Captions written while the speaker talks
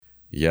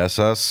Γεια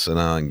σας,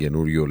 ένα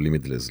καινούριο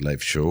Limitless Live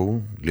Show,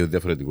 λίγο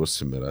διαφορετικό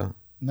σήμερα.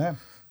 Ναι.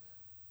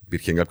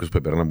 Υπήρχε κάποιος που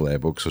έπαιρνε από τα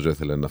επόξω και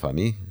ήθελε να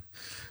φανεί.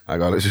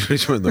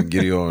 Καλωσορίσουμε τον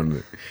κύριο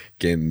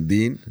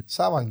Κεντίν,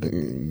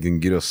 τον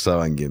κύριο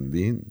Σάβαν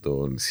Κεντίν,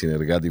 τον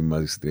συνεργάτη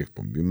μας στην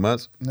εκπομπή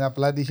μας. Ναι,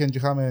 απλά τύχεν και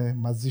είχαμε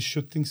μαζί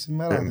shooting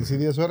σήμερα τις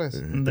ίδιες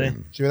ώρες. Ναι.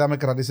 Και μετά με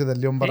κρατήσετε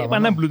λίγο Είπα να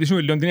παραπάνω.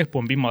 εμπλουτίσουμε λίγο την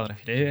εκπομπή μας, ρε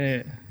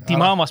φίλε.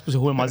 Τιμά μας που σε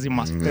έχουμε μαζί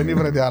μας. Δεν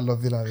ήβρετε άλλο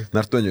δηλαδή. Να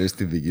έρθω νιώθεις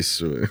στη δική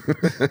σου.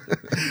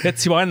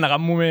 Έτσι πάμε να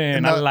κάνουμε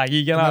αλλαγή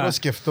για Να το να...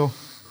 σκεφτώ.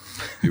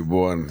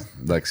 Λοιπόν,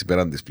 εντάξει,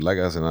 πέραν της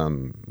πλάκας, ένα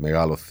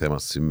μεγάλο θέμα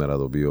σήμερα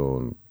το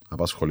οποίο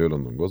απασχολεί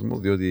όλον τον κόσμο,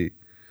 διότι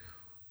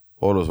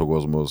όλος ο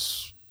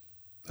κόσμος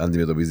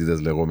αντιμετωπίζει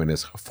τις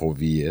λεγόμενες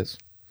φοβίες.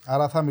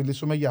 Άρα θα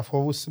μιλήσουμε για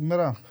φόβους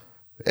σήμερα.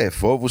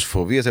 Φόβους,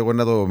 φοβίες, εγώ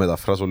να το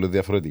μεταφράσω λίγο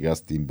διαφορετικά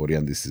στην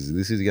πορεία της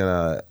συζήτησης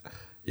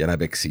για να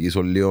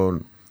επεξηγήσω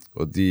λίγο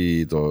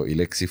ότι η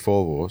λέξη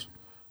φόβος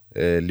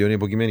λίγο είναι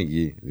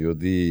υποκειμενική,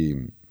 διότι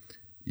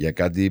για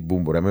κάτι που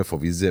μπορεί να με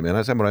φοβίζει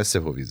εμένα, σαν μπορεί να σε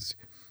φοβίζει.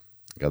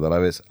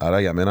 Καταλάβες, άρα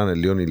για μένα είναι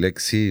λίγο η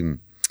λέξη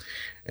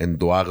εν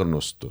το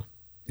άγνωστο.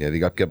 Δηλαδή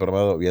κάποια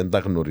πράγματα δεν τα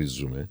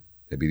γνωρίζουμε,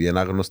 επειδή είναι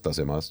άγνωστα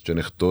σε εμάς και είναι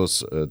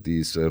εκτός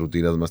της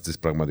ρουτίνας μας, της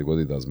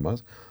πραγματικότητας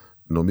μας,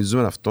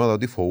 νομίζουμε αυτόματα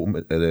ότι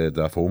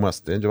τα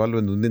φοβούμαστε και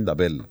βάλουμε την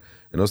ταπέλα.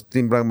 Ενώ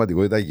στην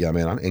πραγματικότητα για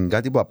μένα είναι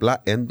κάτι που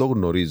απλά δεν το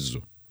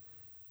γνωρίζω.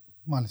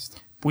 Μάλιστα.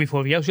 Που η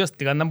φοβία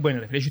ουσιαστικά δεν μπορεί να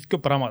είναι. Έχει δύο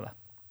πράγματα.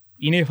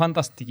 Είναι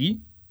φανταστική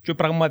και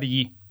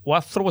πραγματική. Ο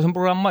άνθρωπος είναι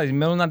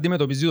προγραμματισμένος να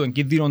αντιμετωπίζει τον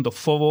κίνδυνο, τον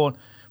φόβο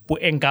που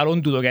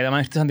εγκαλών του το, γιατί αν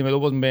έρθεις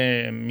αντιμετώπως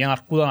με μια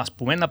αρκούδα, ας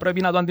πούμε, να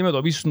πρέπει να το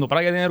αντιμετωπίσεις το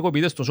πράγμα γιατί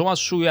ενεργοποιείται στο σώμα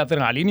σου η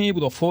αδρεναλίνη που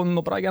το φόβο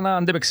το πράγμα για να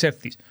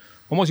αντεπεξέλθεις.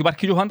 Όμως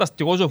υπάρχει και ο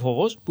φανταστικός ο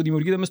φόβος που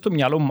δημιουργείται μες στο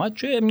μυαλό μας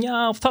και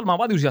μια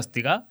οφθαλμαπάτη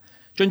ουσιαστικά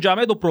και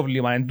είναι το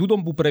πρόβλημα, είναι τούτο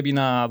που πρέπει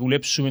να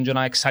δουλέψουμε και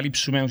να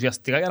εξαλείψουμε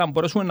ουσιαστικά για να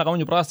μπορέσουμε να κάνουμε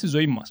και πράγματα στη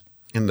ζωή μας.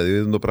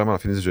 Δηλαδή το πράγμα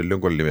αφήνεις και λίγο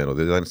κολλημένο,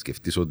 δηλαδή αν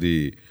σκεφτείς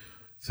ότι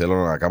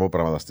θέλω να κάνω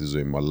πράγματα στη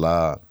ζωή μου,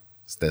 αλλά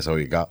στα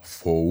εισαγωγικά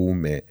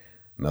φοβούμαι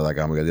να τα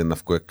κάνω γιατί να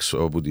βγω έξω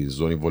από τη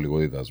ζώνη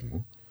βολικότητας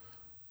μου.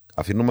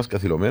 Αφήνω μας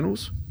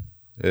καθυλωμένους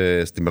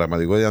στην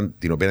πραγματικότητα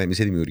την οποία εμείς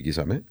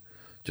δημιουργήσαμε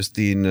και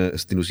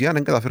στην ουσία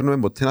δεν καταφέρνουμε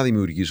ποτέ να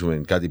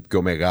δημιουργήσουμε κάτι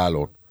πιο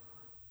μεγάλο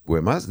που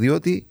εμάς,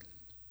 διότι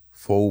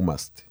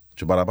φοβούμαστε.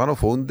 Και παραπάνω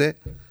φοβούνται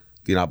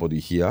την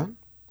αποτυχία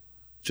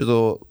και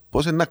το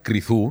πώς να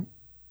κριθούν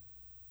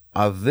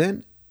αν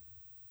δεν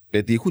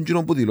πετύχουν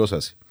κοινό που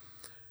δηλώσασαι.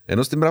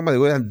 Ενώ στην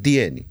πραγματικότητα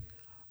τι είναι.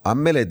 Αν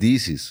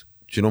μελετήσεις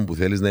κοινό που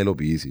θέλεις να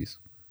υλοποιήσεις,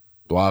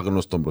 το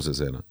άγνωστο προς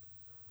εσένα,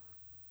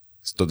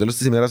 στο τέλος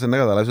της ημέρας να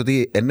καταλάβεις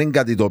ότι δεν είναι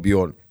κάτι το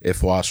οποίο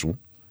εφοάσου,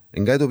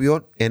 είναι κάτι το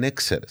οποίο δεν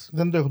έξερες.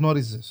 Δεν το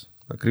γνώριζες.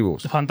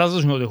 Ακριβώς.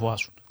 Φαντάζεσαι ότι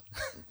φοβάσουν.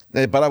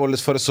 Πάρα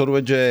πολλές φορές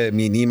σωρούμε και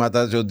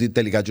μηνύματα και ότι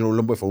τελικά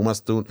κοινό που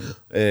εφοβούμαστε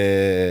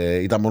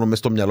ήταν μόνο μες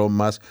στο μυαλό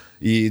μας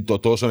ή το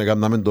τόσο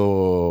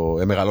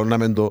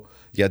μεγαλώναμε το,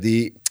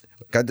 γιατί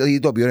κάτι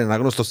το οποίο είναι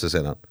άγνωστο σε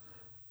εσένα,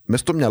 μες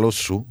στο μυαλό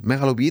σου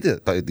μεγαλοποιείται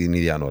την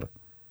ίδια ώρα.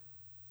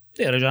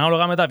 Και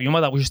ανάλογα με τα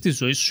βιώματα που έχεις στη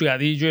ζωή σου,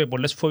 γιατί και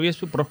πολλές φοβίες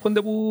που προέρχονται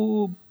από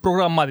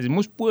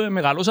προγραμματισμούς που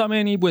μεγαλώσαμε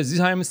ή που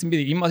ζήσαμε στην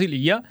παιδική μας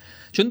ηλικία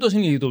και δεν το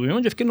συνειδητοποιούμε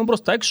και ευκαιρνούν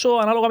προς τα έξω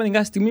ανάλογα με την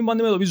κάθε στιγμή που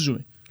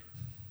αντιμετωπίζουμε.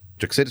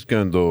 Και ξέρεις ποιο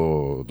είναι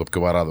το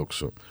πιο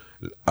παράδοξο.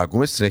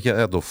 Ακούμε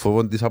συνέχεια το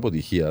φόβο της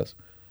αποτυχίας,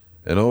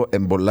 ενώ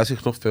είναι πολλά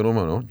συχνό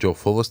φαινόμενο και ο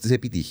φόβος της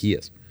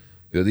επιτυχίας.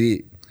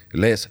 Διότι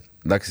λες,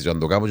 εντάξει, αν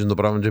το κάνω και το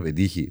πράγμα και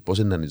πετύχει, πώς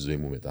είναι η ζωή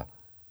μου μετά.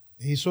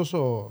 Ίσως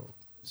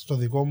στο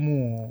δικό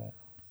μου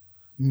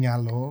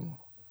μυαλό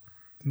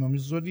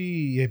νομίζω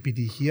ότι η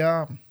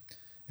επιτυχία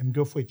είναι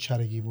πιο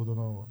φοητσάρικη που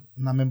το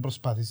να μην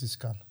προσπαθήσεις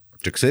καν.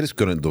 Και ξέρεις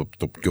ποιο είναι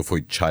το πιο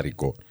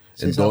φοητσάρικο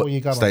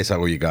Στα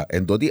εισαγωγικά.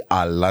 Εν το ότι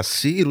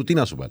αλλάσει η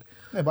ρουτίνα σου πάλι.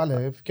 Ναι, πάλι.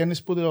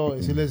 Ευκαινείς που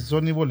εσύ λες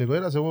ζώνη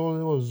βολικότητας,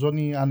 εγώ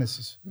ζώνη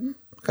άνεσης.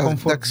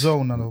 Comfort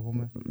zone, να το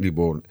πούμε.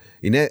 Λοιπόν,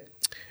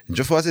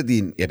 δεν φοβάσαι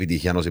την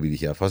επιτυχία ως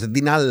επιτυχία, φοβάσαι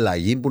την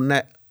αλλαγή που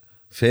να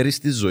φέρεις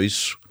στη ζωή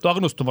σου. Το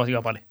άγνωστο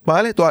βασικά πάλι.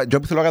 Πάλι, το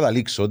που θέλω να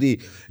καταλήξω, ότι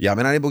για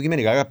μένα είναι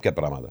υποκειμενικά κάποια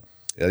πράγματα.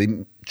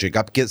 Δηλαδή, και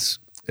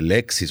κάποιες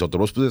λέξεις, ο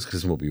τρόπος που τις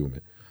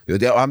χρησιμοποιούμε.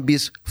 Διότι αν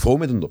πεις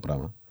φοβούμαι το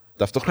πράγμα,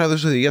 ταυτόχρονα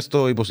δώσεις οδηγία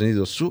στο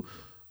υποσυνείδητο σου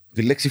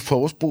τη λέξη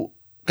φόβος που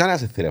κανένας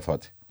δεν θέλει να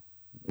φάτε.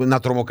 Να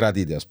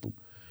τρομοκρατείτε, ας πούμε.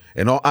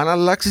 Ενώ αν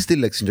αλλάξεις τη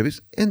λέξη και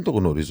πεις, δεν το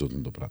γνωρίζω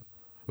το πράγμα.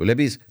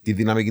 Βλέπεις τη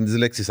δυναμική της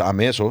λέξης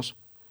αμέσως,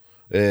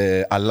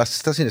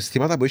 αλλάσεις τα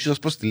συναισθήματα που έχεις ως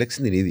προς τη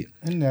λέξη την ίδια.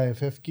 Ναι,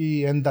 φεύγει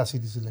η ένταση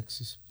της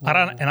λέξης.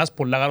 Άρα ένας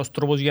πολύ καλός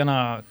τρόπος για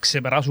να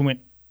ξεπεράσουμε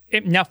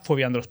μια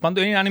φοβία τέλος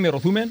πάντων είναι να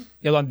ενημερωθούμε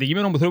για το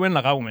αντικείμενο που θέλουμε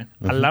να κάνουμε.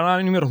 Αλλά να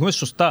ενημερωθούμε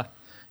σωστά.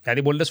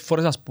 Γιατί πολλές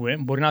φορές, ας πούμε,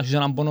 μπορεί να έχεις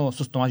έναν πόνο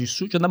στο στομάχι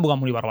σου και δεν μπορεί να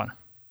κάνουν παραπάνω.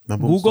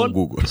 Google,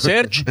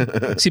 search,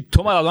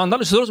 συμπτώματα, το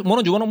αντάλλος,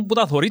 μόνο και μόνο που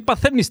τα θωρείς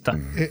παθαίνεις τα.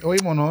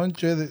 Όχι μόνο,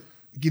 και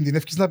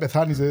κινδυνεύεις να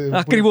πεθάνεις.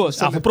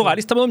 Ακριβώς, αφού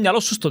προκαλείς τα με το μυαλό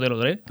σου στο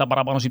τέλος, τα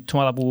παραπάνω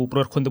συμπτώματα που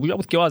προέρχονται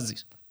που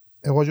θυκευάζεις.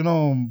 Εγώ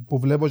που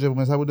βλέπω και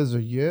μέσα από τις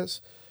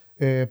ζωγίες,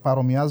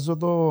 παρομοιάζω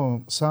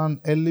το σαν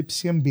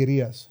έλλειψη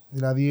εμπειρίας.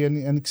 Δηλαδή,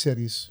 δεν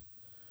ξέρεις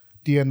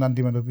τι είναι να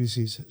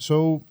αντιμετωπίσεις.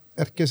 So,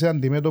 έρχεσαι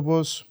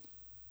αντιμέτωπος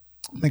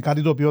με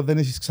κάτι το οποίο δεν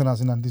έχεις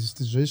ξανασυναντήσει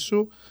στη ζωή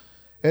σου.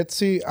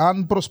 Έτσι,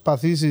 αν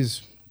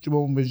προσπαθήσεις, και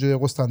όπως μου είπε ο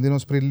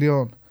Κωνσταντίνος πριν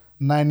λίγο,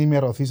 να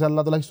ενημερωθείς,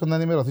 αλλά τουλάχιστον να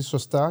ενημερωθείς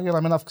σωστά, για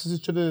να μην αυξήσεις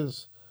και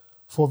τις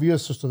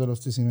φοβίες σου στο τέλος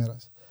της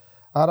ημέρας.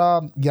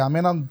 Άρα, για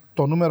μένα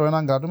το νούμερο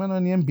ένα κρατούμενο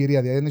είναι η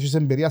εμπειρία. Δηλαδή, έχεις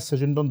εμπειρία σε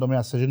αυτόν τον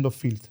τομέα, σε αυτόν το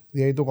field.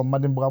 Δηλαδή, το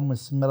κομμάτι που κάνουμε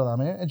σήμερα,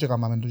 έτσι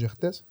κάναμε το και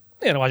χτες.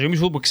 Ναι, ρε, εμείς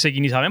που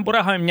ξεκινήσαμε, μπορεί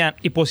να είχαμε μια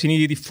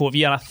υποσυνείδητη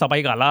φοβία να θα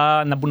πάει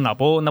καλά, να μπορούν να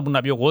πω, να μπορεί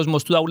να πει ο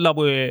κόσμος, τούτα ούλα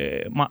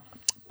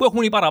που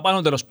έχουν οι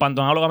παραπάνω τέλος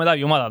πάντων, ανάλογα με τα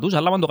βιώματα τους,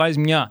 αλλά αν το κάνεις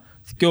μια,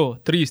 δυο,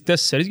 τρεις,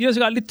 τέσσερις, γίνεσαι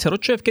καλύτερο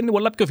και ευκαινεί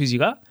πολλά πιο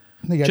φυσικά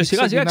και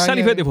σιγά σιγά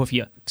εξαλειφέται η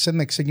φοβία.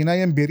 Ξεκινάει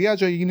η εμπειρία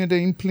και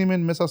γίνεται implement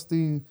μέσα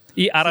στη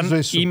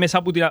ζωή σου. Ή μέσα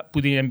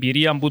από την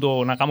εμπειρία που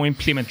το να κάνουμε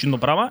implement το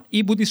πράγμα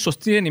ή που τη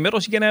σωστή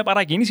ενημέρωση και να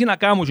παρακινήσει να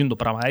κάνουμε το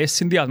πράγμα. Είναι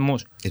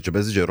συνδυασμός. Και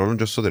παίζει και ρόλο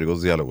και ο εσωτερικός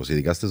διάλογος,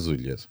 ειδικά στις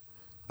δουλειές.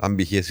 Αν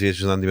π.χ. εσύ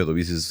έχεις να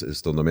αντιμετωπίσεις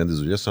στον τομέα της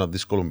δουλειάς έναν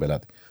δύσκολο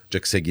πελάτη και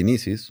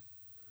ξεκινήσεις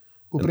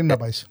που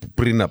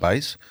πριν να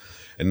πάεις,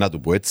 να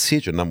του πω έτσι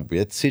και να μου πει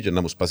έτσι και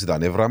να μου σπάσει τα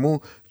νεύρα μου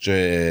και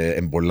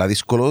είναι πολλά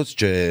δύσκολος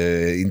και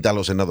είναι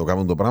τέλος να το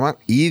κάνουν το πράγμα.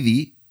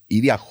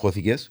 Ήδη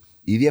αγχώθηκες,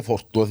 ήδη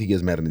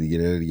εφορτώθηκες με αρνητική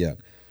ενέργεια.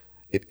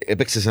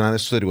 Έπαιξες έναν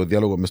εσωτερικό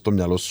διάλογο μες στο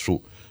μυαλό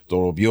σου.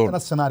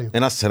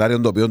 Ένα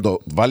σενάριο το οποίο το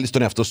βάλεις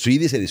τον εαυτό σου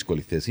ήδη σε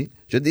δύσκολη θέση.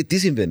 Και τι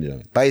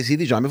συμβαίνει, πάεις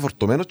ήδη και να είμαι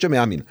φορτωμένος και με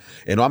άμυνα.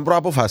 Ενώ αν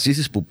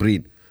προαποφασίσεις που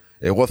πριν,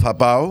 εγώ θα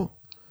πάω,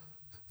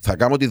 θα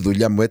κάνω τη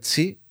δουλειά μου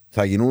έτσι,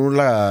 θα γίνουν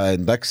όλα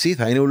εντάξει,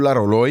 θα είναι όλα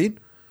ρολόι,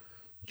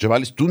 και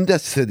βάλεις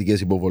τούντες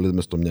θετικές υποβολές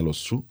μες στο μυαλό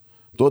σου,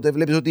 τότε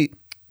βλέπεις ότι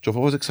και ο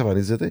φόβος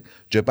εξαφανίζεται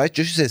και πάει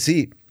και έχεις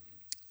εσύ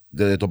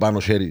το πάνω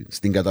χέρι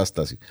στην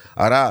κατάσταση.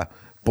 Άρα,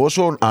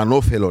 πόσο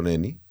ανώφελον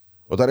είναι,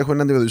 όταν έχουμε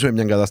να αντιμετωπίσουμε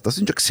μια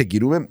κατάσταση και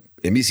ξεκινούμε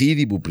εμείς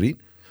ήδη που πριν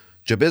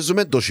και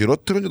παίζουμε το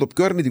χειρότερο και το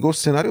πιο αρνητικό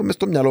σενάριο μες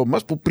στο μυαλό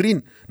μας που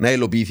πριν να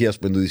υλοποιηθεί ας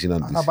πούμε τη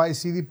συνάντηση. Να πάει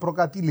ήδη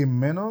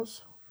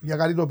προκατηλημένος για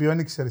κάτι το οποίο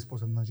δεν ξέρεις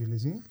πώς να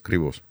λύσει.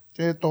 Ακριβώς.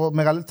 Και το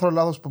μεγαλύτερο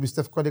λάθος που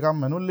πιστεύω ότι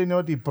κάνουμε όλοι είναι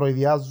ότι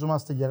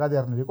προειδιάζομαστε για κάτι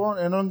αρνητικό,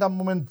 ενώ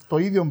κάνουμε το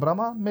ίδιο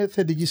πράγμα με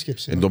θετική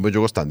σκέψη. Εν τον πει και ο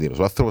Κωνσταντίνος.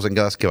 Ο άνθρωπος είναι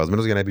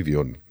κατασκευασμένος για να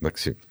επιβιώνει.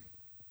 Εντάξει.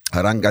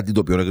 Άρα, αν κάτι το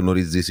οποίο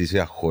γνωρίζεις ή σε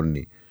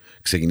αγχώνει,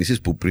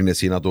 ξεκινήσεις που πριν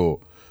εσύ να το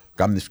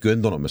κάνεις πιο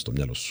έντονο μες στο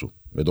μυαλό σου.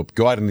 Με το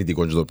πιο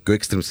αρνητικό και το πιο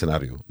extreme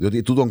σενάριο.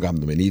 Διότι τούτον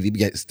κάνουμε.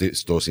 Ήδη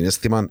στο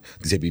συναίσθημα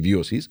της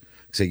επιβίωσης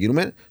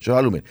ξεκινούμε και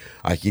λέμε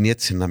αν γίνει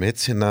έτσι, να με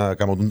έτσι, να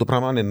κάνω το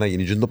πράγμα, να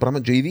γίνει το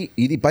πράγμα και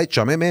ήδη πάει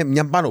τσάμε με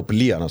μια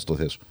πανοπλία να στο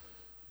θέσω.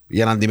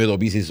 Για να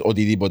αντιμετωπίσεις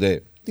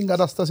οτιδήποτε. Την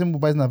κατάσταση που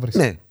πάει να βρεις.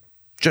 Ναι.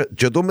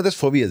 Και το με τις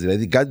φοβίες.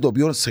 Δηλαδή κάτι το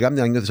οποίο σε κάνει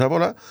να νιώθεις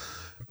άβολα,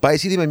 πάει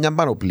ήδη με μια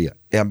πανοπλία.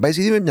 Εάν πάει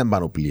ήδη με μια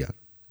πανοπλία,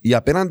 η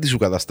απέναντι σου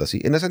κατάσταση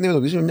είναι να σε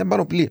αντιμετωπίσει με μια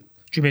πανοπλία.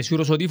 Και είμαι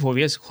σίγουρος ότι οι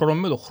φοβίες χρόνο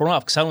με το χρόνο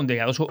αυξάνονται.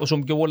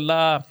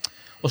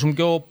 Όσο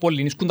πιο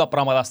πολύ νίσκουν τα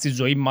πράγματα στη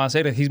ζωή μας,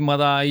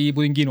 ερεθίσματα ή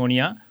από την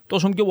κοινωνία,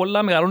 τόσο πιο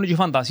πολλά μεγαλώνει και η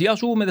φαντασία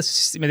σου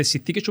με τις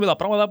συνθήκες και με τα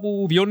πράγματα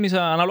που βιώνεις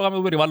ανάλογα με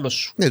το περιβάλλον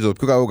σου. Ναι, το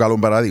πιο καλό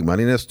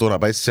παράδειγμα είναι στο να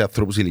πάει σε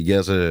ανθρώπους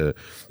ηλικίας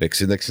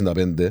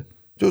 60-65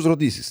 και τους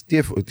ρωτήσεις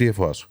τι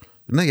εφοάσου.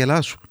 Να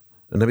γελάσουν.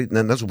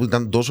 Να σου πω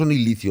ήταν τόσο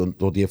ηλίθιο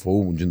το ότι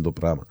εφοούμουν το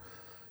πράγμα.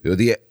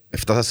 Διότι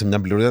έφτασα σε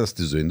μια πληρότητα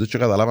στη ζωή τους και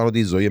καταλάβαν ότι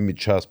η ζωή είναι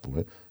μητσά, ας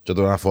πούμε. Και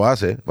το να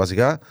φοάσαι,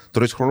 βασικά,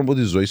 τρώεις χρόνο από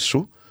τη ζωή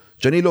σου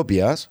και είναι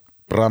υλοποιάς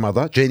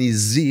πράγματα και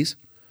ζεις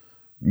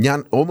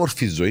μια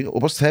όμορφη ζωή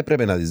όπως θα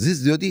έπρεπε να τη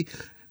ζεις, διότι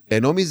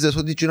ενόμιζες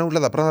ότι είναι όλα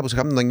τα πράγματα που σε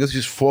κάνουν να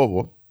νιώθεις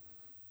φόβο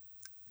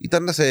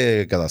ήταν να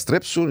σε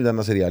καταστρέψουν, ήταν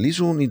να σε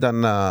διαλύσουν, ήταν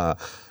να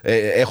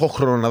έχω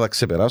χρόνο να τα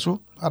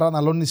ξεπεράσω. Άρα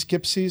αναλώνεις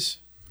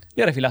σκέψεις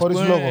χωρίς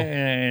λόγο.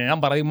 Ένα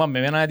παράδειγμα με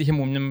εμένα έτυχε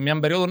μου μια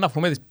περίοδο να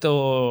φοβούμαι τα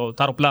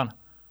αεροπλάνα.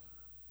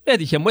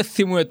 Έτυχε μου,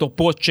 έθιμου το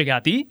πώς και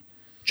γιατί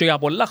και για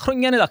πολλά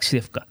χρόνια είναι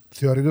ταξιδεύκα.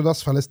 Θεωρείται το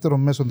ασφαλέστερο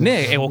μέσο. Ναι,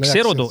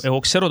 εγώ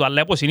ξέρω το,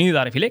 αλλά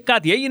υποσυνείδητα ρε φίλε,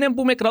 κάτι έγινε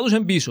που με κρατούσε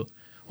πίσω.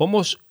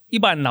 Όμως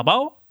είπα να πάω,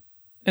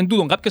 εν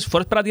τούτον κάποιες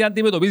φορές πρέπει να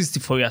αντιμετωπίζεις τη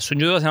φοβία σου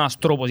και είναι ένας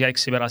τρόπος για να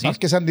ξεπεράσεις.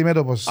 Άρκεσαι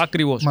αντιμέτωπος.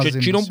 Ακριβώς. Και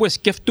εκείνο που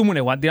σκέφτομαι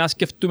εγώ, αντί να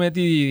σκέφτομαι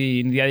τη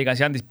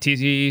διαδικασία της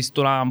πτήσης,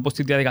 το να μπω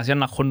στη διαδικασία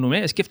να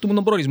χώνουμε, σκέφτομαι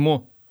τον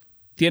προορισμό.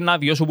 Τι είναι να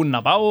βιώσω, πού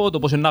να πάω, το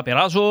πώς είναι να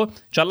περάσω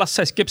και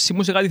άλλασα η σκέψη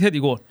μου σε κάτι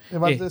θετικό.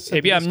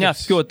 Επία μια,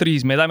 δυο,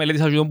 τρεις, μετά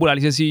μελέτησα και τον που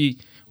λαλείς εσύ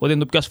ότι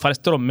είναι το πιο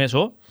ασφαλέστερο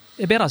μέσο,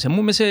 πέρασε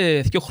μου μέσα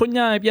σε 2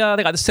 χρόνια επία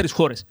 14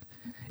 χώρες.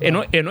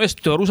 Ενώ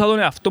εστιορούσα τον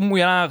εαυτό μου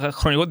για ένα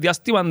χρονικό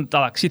διάστημα τα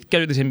ταξίδια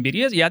και τις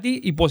εμπειρίες, γιατί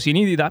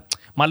υποσυνείδητα,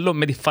 μάλλον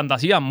με τη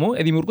φαντασία μου,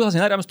 δημιουργούσα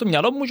σενάρια μες στο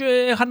μυαλό μου και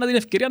είχα την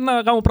ευκαιρία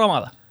να κάνω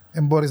πράγματα.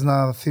 Μπορείς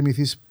να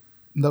θυμηθείς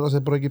να σε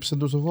προέκυψε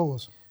τόσο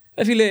φόβος?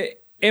 Φίλε,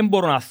 δεν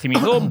μπορώ να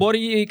θυμηθώ,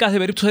 μπορεί κάθε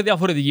περίπτωση είναι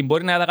διαφορετική.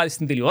 Μπορεί να είδα κάτι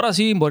στην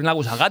τηλεόραση, μπορεί να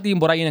ακούσα κάτι,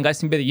 μπορεί να γίνει κάτι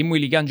στην παιδική μου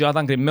ηλικία και να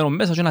ήταν κρυμμένο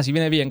μέσα και να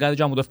συμβαίνει κάτι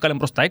και να μου το ευκάλεν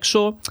προς τα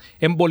έξω.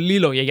 Είναι πολύ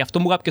λόγια, γι' αυτό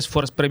μου κάποιες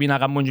φορές πρέπει να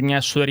κάνουμε μια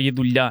εσωτερική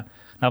δουλειά,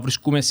 να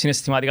βρισκούμε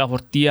συναισθηματικά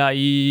φορτία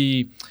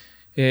ή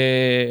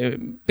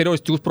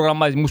περιοριστικούς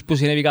προγραμματισμούς που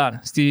συνέβηκαν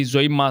στη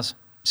ζωή μας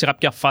σε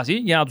κάποια φάση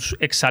για να τους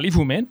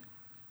εξαλείφουμε,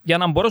 για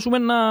να μπορέσουμε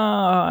να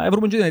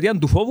βρούμε την αιτία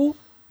του φόβου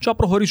και να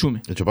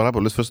προχωρήσουμε. Και πάρα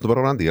πολλές φορές το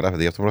πράγμα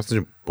αντιγράφεται, γι' αυτό πρέπει να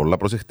είστε πολλά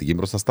προσεκτικοί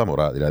μπροστά στα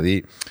μωρά.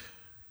 Δηλαδή,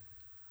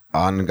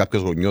 αν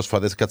κάποιος γονιός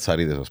φάτε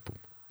κατσαρίδες, ας πούμε.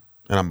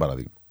 Έναν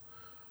παράδειγμα.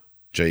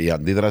 Και η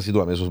αντίδραση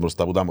του αμέσως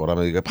μπροστά από τα μωρά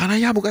με λέει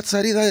 «Παναγιά μου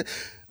κατσαρίδα».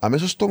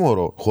 Αμέσως το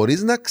μωρό,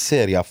 χωρίς να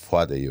ξέρει αν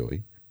φάτε ή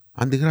όχι,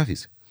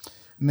 αντιγράφεις.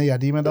 Ναι,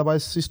 γιατί μετά πάει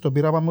στο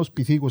πείραμα με τους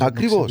πυθίκους.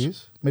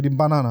 Ακριβώς. Με την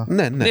μπανάνα.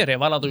 Ναι. Ναι ρε,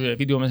 βάλα το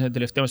βίντεο μέσα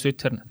τελευταία στο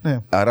ίντερνετ. Ναι.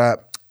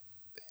 Άρα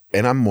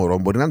ένα μωρό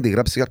μπορεί να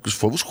αντιγράψει κάποιους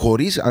φόβους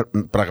χωρίς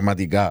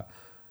πραγματικά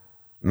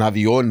να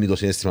βιώνει το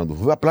συναίσθημα του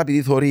φόβου, απλά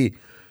επειδή θεωρεί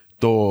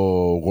το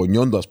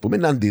γονιόν του, ας πούμε,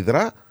 να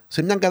αντιδρά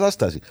σε μια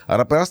κατάσταση.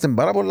 Άρα πέραστε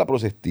πάρα πολλά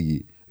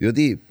προσεκτικοί.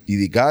 Διότι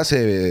ειδικά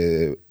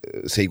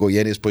σε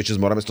οικογένειες που έχεις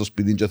μωρά μες στο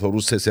σπίτι και θεωρούν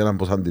σε εσέναν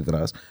πώς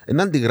αντιδράς,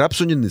 να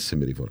αντιγράψουν και την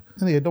συμπεριφορά.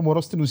 Ναι, γιατί το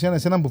μωρό στην ουσία είναι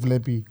εσένα που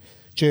βλέπει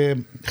και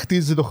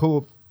χτίζει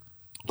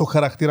το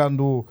χαρακτήρα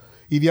του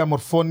ή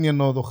διαμορφώνει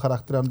ενώ το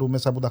χαρακτήρα του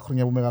μέσα από τα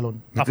χρόνια που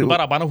μεγαλώνει. Αφού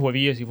παραπάνω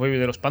φοβίες, οι φόβοι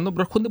τέλος πάντων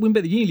προέρχονται από την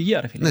παιδική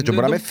ηλικία ρε φίλε. Ναι, και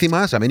μπορεί να με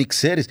θυμάσαι, αν μην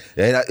ξέρεις.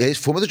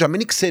 Φοβάμαι το και αν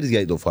μην ξέρεις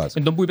γιατί το φας.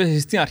 Εν τω που είπες εσύ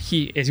στην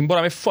αρχή, εσύ μπορεί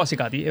να με φοβάσαι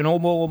κάτι, ενώ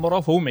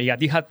μπορώ φοβούμαι,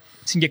 γιατί είχα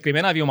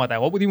συγκεκριμένα βιώματα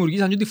εγώ που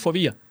δημιουργήσαν και τη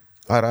φοβία.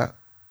 Άρα,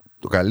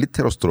 το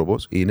καλύτερος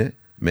τρόπος είναι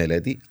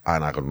μελέτη,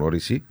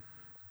 αναγνώριση,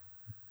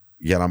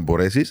 για να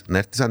μπορέσεις να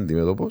έρθεις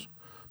αντιμέτωπος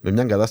με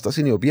μια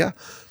κατάσταση η οποία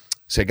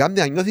σε κάνει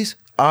να νιώθεις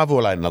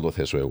άβολα, να το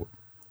θέσω εγώ.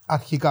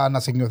 Αρχικά να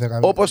σε νιώθει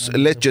κάποιος. Όπως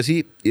λες και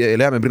εσύ,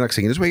 λέγαμε πριν να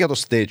ξεκινήσουμε για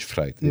το stage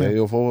fright. Δηλαδή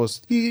ο φόβος...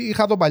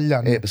 Είχα το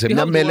παλιά. Ναι.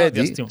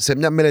 Σε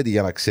μια μελέτη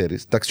για να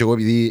ξέρεις, εντάξει, εγώ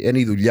επειδή είναι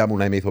η δουλειά μου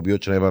να είμαι ηθοποιός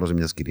και να είμαι πάνω σε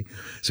μια σκηνή,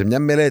 σε μια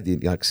μελέτη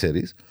για να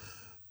ξέρεις,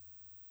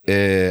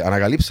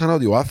 ανακαλύψαν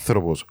ότι ο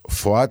άνθρωπος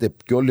φοάται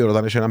πιο λίγο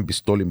όταν έχει έναν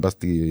πιστόλι,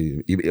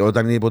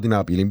 όταν είναι υπό την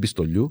απειλή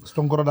πιστολιού,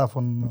 στον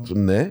κορονάφων.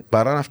 ναι,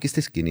 παρά να βγει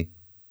στη σκηνή.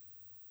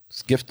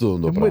 Σκέφτομαι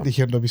το πράγμα. πράγμα. Δεν μου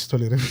έτυχε το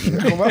πιστόλι ρε.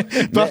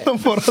 Το άλλο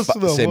φορά σου το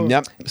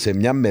πω. Σε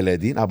μια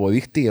μελέτη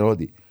αποδείχτηκε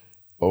ότι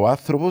ο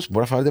άνθρωπος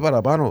μπορεί να φάται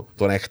παραπάνω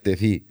το να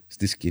εκτεθεί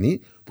στη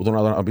σκηνή που το να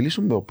τον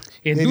απειλήσουν με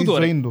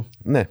όπλο.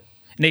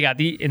 Ναι,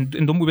 γιατί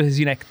εν τω που είπες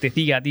εσύ να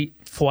εκτεθεί, γιατί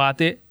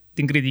φοάται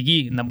την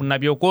κριτική, να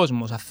πει ο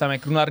κόσμος, αν θα με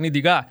κρίνουν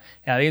αρνητικά.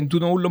 Δηλαδή εν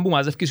τούτο ούλο που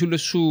μαζεύκεις όλη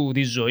σου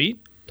τη ζωή,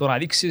 το να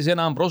δείξεις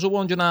έναν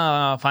πρόσωπο και να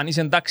φανείς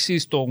εντάξει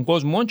στον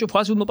κόσμο και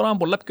φάσεις το πράγμα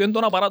πολλά πιο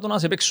έντονα παρά το να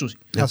σε παίξουσει.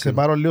 Θα σε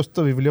πάρω λίγο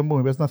στο βιβλίο που μου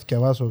είπες να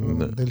θυκευάσω,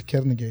 το Dale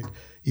Carnegie.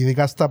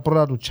 Ειδικά στα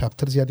πρώτα του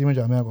chapters, γιατί είμαι και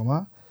αμέ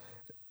ακόμα,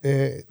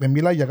 με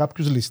μιλάει για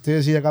κάποιους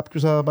ληστές ή για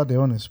κάποιους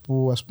απατεώνες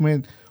που ας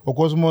πούμε ο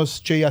κόσμος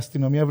και η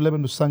αστυνομία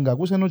βλέπουν τους σαν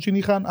κακούς ενώ και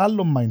είχαν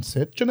άλλο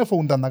mindset και δεν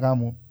φοβούνταν να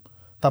κάνουν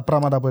τα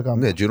πράγματα που έκαναν.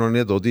 Ναι, εκείνο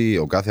είναι το ότι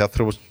ο κάθε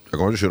άνθρωπος,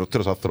 ακόμα και ο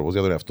χειρότερος άνθρωπος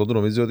για τον εαυτό του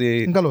νομίζει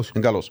ότι είναι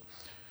καλός.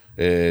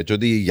 Και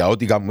ότι για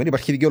ό,τι κάνουμε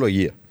υπάρχει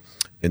δικαιολογία.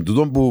 Εν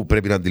τούτον που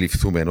πρέπει να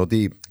αντιληφθούμε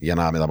ότι για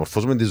να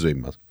μεταμορφώσουμε τη ζωή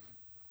μας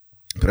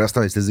πρέπει να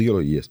σταματήσεις τις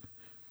δικαιολογίες.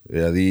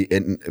 Δηλαδή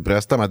πρέπει να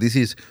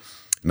σταματήσεις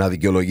να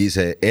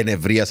δικαιολογείσαι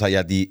ενευρίασα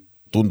γιατί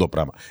τούν το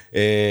πράγμα.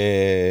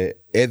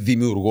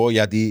 Δημιουργώ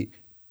γιατί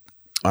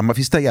αν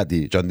αφήσεις τα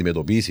γιατί και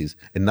αντιμετωπίσεις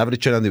να βρεις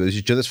και να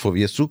αντιμετωπίσεις και τις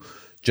φοβίες σου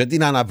και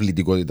την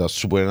αναβλητικότητα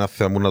σου που είναι ένα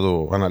θέμα να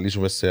το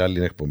αναλύσουμε σε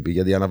άλλη εκπομπή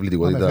γιατί η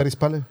αναβλητικότητα... Αναφέρεις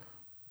πάλι.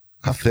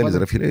 Αν θέλεις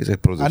ρε φίλε, είσαι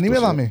πρώτος. Αν είμαι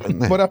δάμε,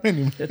 μπορεί να μην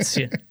είμαι.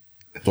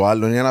 Το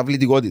άλλο είναι η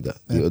αναβλητικότητα.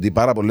 Διότι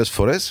πάρα πολλές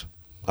φορές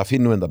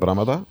αφήνουμε τα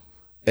πράγματα,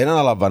 δεν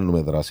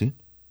αναλαμβάνουμε δράση,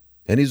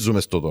 δεν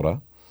ζούμε στο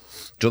τώρα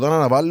και όταν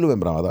αναβάλουμε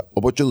πράγματα,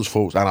 όπως και τους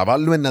φόβους,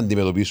 αναβάλουμε να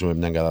αντιμετωπίσουμε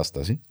μια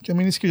κατάσταση και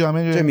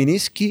μην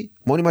ίσκει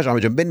μόνοι μας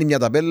και μπαίνει μια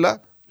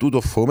ταπέλα,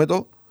 τούτο φοβούμαι,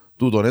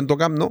 τούτο δεν το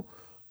κάνω,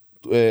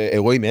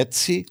 εγώ είμαι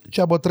έτσι.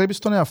 Και αποτρέπεις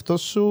τον εαυτό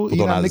σου ή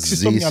να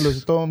ανοίξεις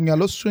το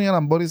μυαλό σου για να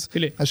μπορείς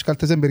να έχεις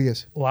καλύτερες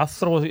εμπειρίες. Ο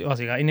άνθρωπος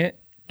βασικά είναι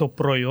το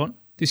προϊόν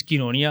της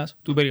κοινωνίας,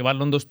 του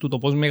περιβάλλοντος του, το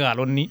πώς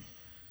μεγαλώνει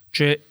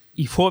και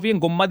η φόβη είναι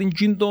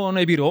κομμάτι των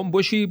επιρροών που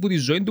έχει από τη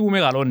ζωή του που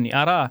μεγαλώνει.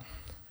 Άρα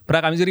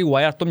πρέπει να κάνεις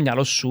rewire το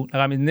μυαλό σου, να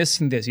κάνεις νέες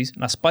συνδέσεις,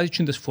 να σπάσεις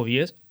τις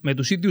φοβίες με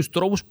τους ίδιους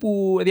τρόπους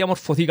που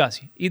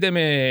διαμορφωθήκασαι. Είτε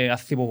με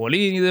αθυποβολή,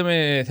 είτε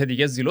με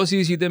θετικές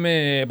δηλώσεις, είτε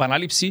με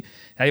επανάληψη.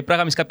 Δηλαδή πρέπει να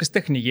κάνεις κάποιες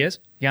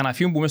τεχνικές για να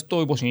φύγουν που μέσα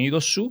στο υποσυνείδητο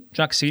σου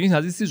και να ξεκινήσεις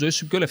να ζεις τη ζωή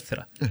σου πιο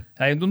ελεύθερα.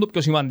 Δηλαδή είναι το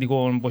πιο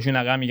σημαντικό που έχει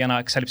να κάνει για να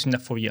εξαλείψει μια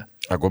φοβία.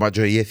 Ακόμα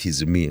και οι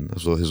εθισμοί, να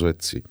σου το θέσω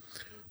έτσι.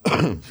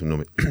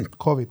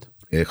 COVID.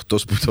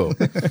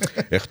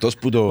 Εκτός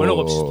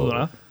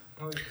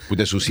που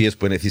τις ουσίες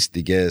που είναι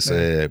εθιστικές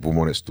που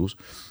μόνες τους,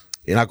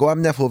 είναι ακόμα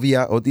μια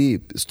φοβία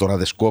ότι στο να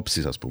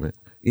δεσκόψεις, ας πούμε,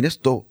 είναι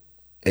στο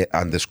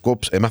αν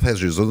δεσκόψεις, έμαθα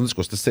ζωζόντων τις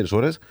 24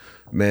 ώρες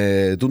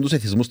με τους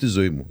εθισμούς στη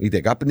ζωή μου.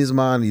 Είτε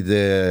κάπνισμα,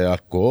 είτε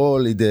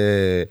αλκοόλ,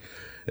 είτε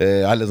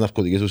άλλες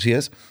ναρκωτικές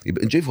ουσίες.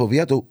 Και η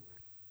φοβία του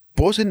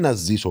πώς είναι να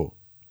ζήσω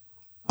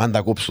αν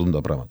τα κόψουν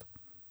τα πράγματα.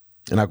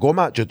 Είναι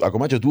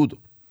ακόμα και τούτο.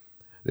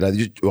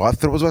 Δηλαδή ο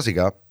άνθρωπος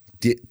βασικά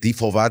τι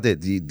φοβάται,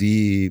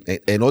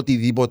 ενώ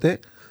οτιδήποτε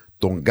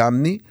τον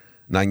κάνει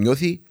να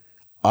νιώθει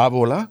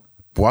άβολα,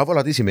 που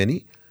άβολα τι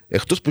σημαίνει,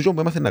 εκτός που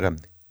έμαθε να κάνει.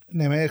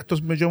 Ναι,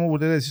 εκτός που μου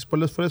λέτε εσείς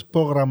πολλές φορές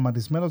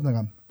προγραμματισμένος να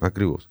κάνει.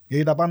 Ακριβώς.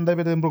 Γιατί τα πάντα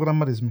έπεται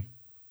προγραμματισμοί.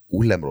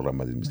 Ούλα είναι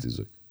προγραμματισμοί στη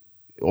ζωή.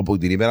 Όπου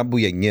την ημέρα που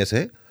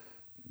γεννιέσαι,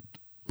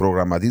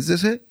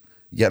 προγραμματίζεσαι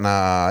για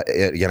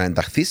να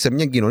ενταχθείς σε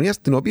μια κοινωνία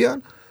στην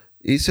οποία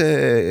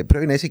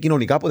πρέπει να είσαι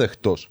κοινωνικά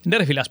αποδεκτός. Ναι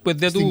ρε φίλε, ας πούμε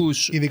δεν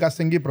τους... Ειδικά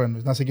στην Κύπρο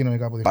εννοείς, να είσαι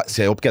κοινωνικά αποδεκτός.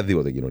 Σε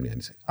οποιαδήποτε κοινωνία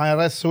είσαι.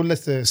 Άρα σε όλες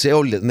τις... Σε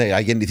όλες, ναι,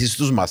 αν γεννηθείς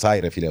στους Μασάι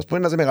ρε φίλε, ας πούμε,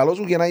 να σε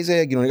μεγαλώσουν και να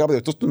είσαι κοινωνικά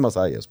αποδεκτός στους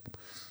Μασάι, ας πούμε.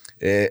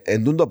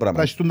 Εν τούτο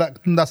πράγμα.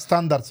 Τα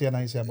στάνταρτς για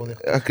να είσαι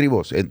αποδεκτός.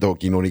 Ακριβώς, το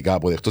κοινωνικά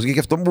αποδεκτός. Και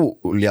αυτό που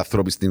οι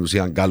άνθρωποι στην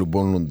ουσία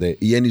καλουπώνονται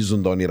ή εν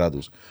ζουν τα όνειρά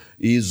τους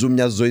ή ζουν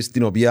μια ζωή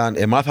στην οποία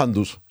εμάθαν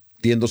τους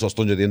τι είναι το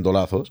σωστό και τι είναι το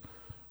λάθος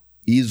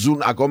ή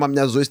ζουν ακόμα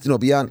μια ζωή στην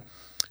οποία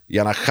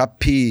για να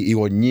χάπει οι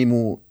γονείς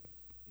μου,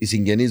 οι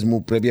συγγενείς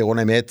μου πρέπει εγώ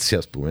να είμαι έτσι,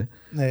 ας πούμε.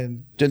 Ναι,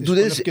 και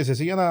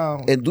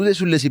εν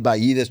τούτες όλες οι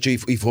παγίδες και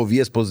οι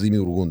φοβίες πώς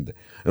δημιουργούνται.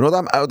 Ενώ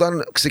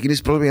όταν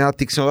ξεκινήσεις πρόσωπη να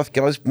αναπτύξεις, όταν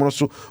θυκευάζεις μόνος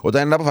σου,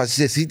 όταν είναι να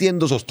αποφασίσεις εσύ τι είναι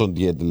το σωστό,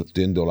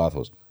 τι είναι το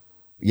λάθος.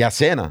 Για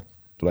σένα,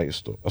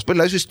 τουλάχιστον. Ας πούμε,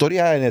 δηλαδή, η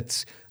ιστορία είναι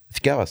έτσι.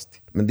 Θυκευάζεις τη,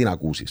 μην την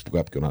ακούσεις που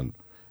κάποιον άλλο.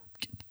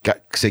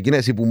 Ξεκίνα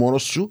εσύ που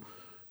μόνος σου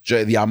και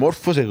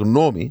διαμόρφωσε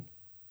γνώμη,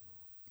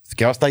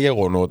 θυκευάζεις τα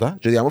γεγονότα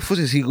και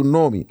διαμόρφωσε εσύ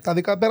γνώμη.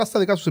 Πέρα στα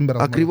δικά σου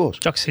συμπεράσματα. Ακριβώς.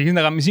 Και ξεκινείς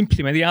να κάνεις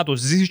implement για να το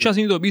ζήσεις και να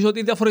συνειδητοποιήσεις ότι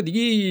είναι διαφορετική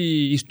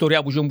η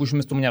ιστορία που ζουν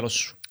μες στο μυαλό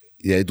σου.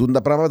 Γιατί τούν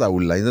τα πράγματα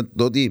ούλα είναι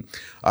το ότι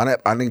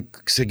αν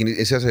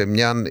ξεκινήσεις σε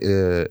μια...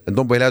 Εν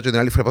τόν που έλεγα και την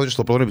άλλη φορά πάω και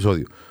στο πρώτο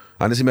επεισόδιο.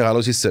 Αν εσύ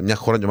μεγαλώσεις σε μια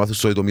χώρα και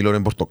μάθεις ότι το μήλο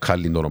είναι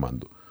πορτοκάλι το όνομα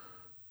του.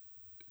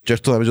 Και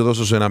έρθω να πεις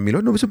δώσω σε ένα μήλο,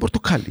 νομίζω είναι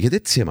πορτοκάλι. Γιατί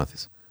έτσι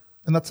έμαθες.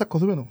 Να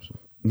τσακωθούμε όμως.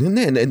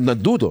 Ναι, είναι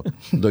τούτο.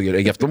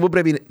 Γι' αυτό που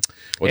πρέπει...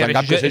 Όταν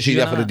κάποιος έχει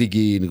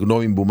διαφορετική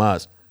γνώμη που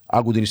μας,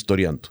 άκου την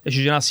ιστορία του.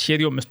 Έχει ένα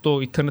σχέδιο μες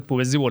στο ίντερνετ που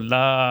παίζει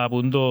πολλά, που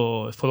είναι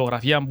το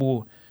φωτογραφία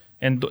που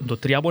το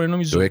 3 πόνε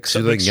νομίζω, το 6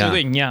 το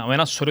 9. Ο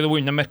ένας σωρέτο που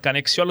είναι μια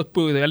μερκάνε 6, ο άλλος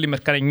που είναι άλλη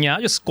μερκάνε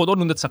 9 και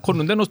σκοτώνονται,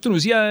 τσακώνονται, ενώ στην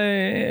ουσία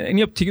είναι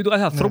η οπτική του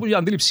κάθε ανθρώπου και η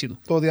αντίληψη του.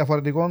 Το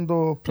διαφορετικό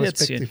το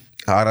perspective.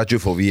 Άρα και οι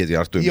φοβίες για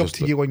να έρθω η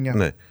οπτική γωνιά.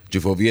 Ναι, και οι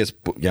φοβίες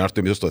για να έρθω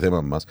εμείς στο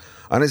θέμα μας.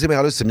 Αν είσαι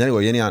μεγαλώσεις σε μια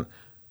οικογένεια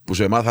που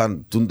σου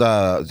έμαθαν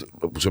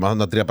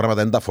τα τρία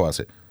πράγματα δεν τα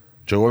φοβάσαι.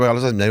 Και εγώ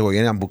μεγαλώσα σε μια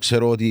οικογένεια που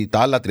ξέρω ότι τα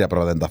άλλα τρία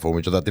πράγματα δεν τα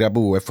φοβούμαι και τα τρία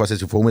που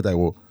έφασες φοβούμαι τα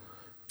εγώ.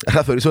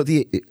 Άρα θεωρείς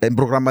ότι είναι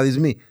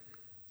προγραμματισμοί.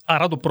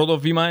 Άρα το πρώτο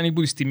βήμα είναι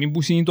που τη στιγμή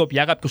που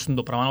συνειδητοποιεί κάποιος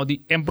το πράγμα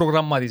ότι είναι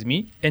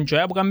προγραμματισμοί,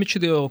 εντζοιά που κάνεις και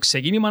το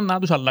ξεκίνημα να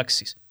τους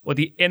αλλάξεις.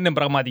 Ότι είναι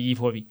πραγματική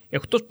φόβη.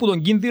 Εκτός που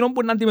τον κίνδυνο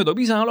που να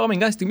αντιμετωπίσεις ανάλογα με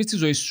κάθε στιγμή της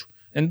ζωής σου.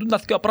 Εν τούν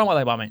τα δύο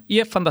πράγματα είπαμε. Ή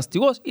είναι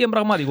φανταστικός ή είναι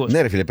πραγματικός.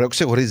 Ναι ρε φίλε, πρέπει να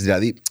ξεχωρίζεις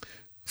δηλαδή.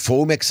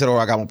 Φοβούμαι ξέρω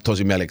να κάνω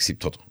πτώση με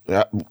αλεξίπτωτο.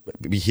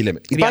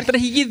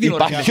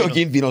 Υπάρχει ο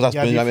κίνδυνος ας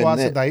πούμε. Γιατί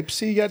φοβάσαι τα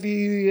ύψη, γιατί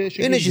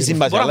δεν έχει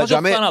σημασία. Μπορεί να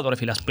φοβάσαι το θάνατο ρε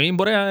φίλε.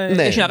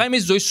 Έχει να κάνει με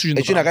τη ζωή σου.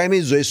 Έχει να κάνει με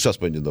τη ζωή σου ας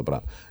πούμε το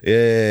πράγμα.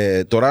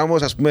 Τώρα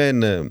όμως ας πούμε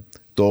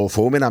το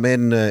φοβούμαι να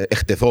μην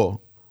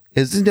εκτεθώ.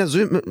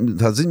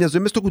 Θα ζεις μια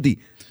ζωή μες στο κουτί.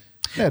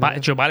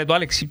 Και πάλι το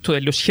αλεξίπτωτο είναι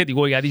λίγο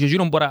σχετικό γιατί και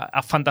εκείνο μπορεί να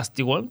είναι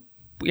φανταστικό.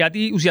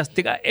 Γιατί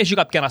ουσιαστικά έχει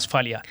κάποια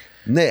ανασφάλεια.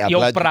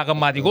 Ο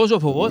πραγματικός ο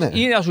φοβός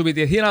είναι να σου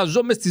επιτεθεί να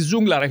ζω μες στη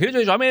ζούγκλα ρε φίλε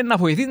και να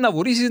φοβηθείς, να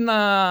βουρήσεις, να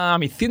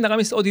αμυθείς, να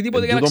κάνεις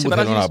οτιδήποτε για να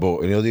ξεπεράσεις. Αυτό που θέλω να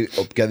πω είναι ότι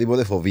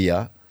οποιαδήποτε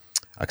φοβία,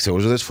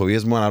 αξιολογώντας τις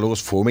φοβίες μου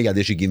αναλόγως φοβούμαι γιατί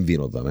έχει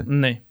κίνδυνο.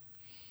 Ναι.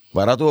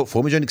 Παρά το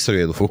φοβούμαι και δεν ξέρω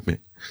γιατί το φοβούμαι.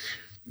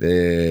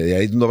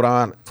 Δηλαδή το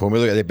πράγμα φοβούμαι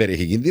το γιατί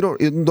περιέχει κίνδυνο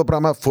ή το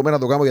πράγμα φοβούμαι να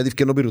το κάνω γιατί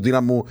φτιάχνω τη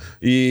ρουτίνα μου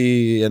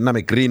ή να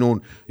με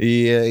κρίνουν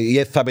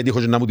ή θα πετύχω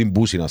και να μου την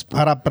πούσουν.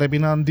 Άρα πρέπει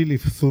να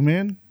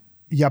αντιληφθούμε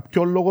για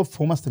ποιο λόγο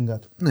φοβούμαστε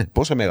κάτι. Ναι,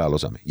 πόσο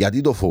μεγάλωσαμε.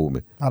 Γιατί το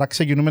φοβούμε. Άρα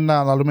ξεκινούμε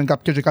να λέμε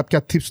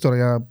κάποια tips τώρα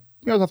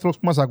για τους ανθρώπους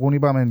που μας ακούν.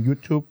 Είπαμε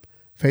YouTube,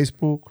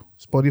 Facebook,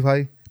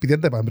 Spotify. Επειδή δεν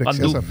τα είπαμε,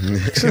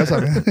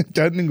 ξέχασαμε.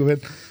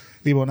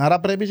 Λοιπόν, άρα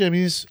πρέπει και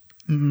εμείς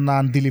να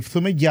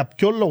αντιληφθούμε για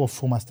ποιο λόγο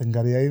φοβούμαστε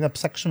κάτι. Δηλαδή να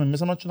ψάξουμε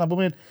μέσα μας και να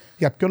πούμε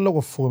για ποιο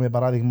λόγο φοβούμε,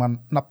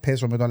 παράδειγμα, να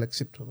πέσω με το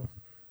αλεξίπτωτο.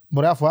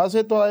 Μπορεί να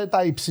φοβάσαι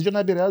τα υψί και να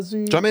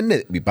επηρεάζει... Ναι,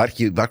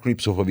 υπάρχουν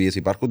υψοφοβίες,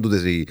 υπάρχουν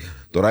τούτες...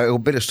 Τώρα εγώ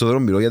περισσότερο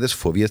μιλώ για τις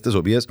φοβίες τις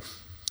οποίες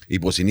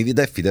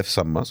υποσυνείδητα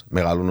εφητεύσαν μας,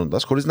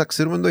 μεγαλώνοντας, χωρίς να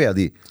ξέρουμε το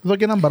γιατί. Εδώ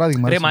και ένα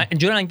παράδειγμα. Ρε, μα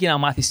δεν είναι να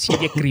μάθεις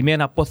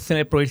συγκεκριμένα πώς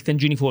θα προήλθε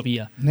η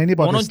φοβία. Ναι, είναι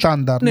είπατε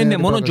στάνταρ. Ναι,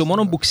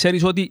 μόνο που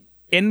ξέρεις ότι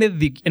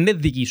είναι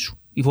δική σου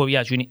η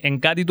φοβία σου. Είναι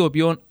κάτι το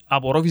οποίο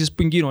απορρόφησες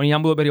που είναι κοινωνία,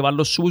 από το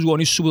περιβάλλον σου, τους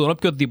γονείς σου, τον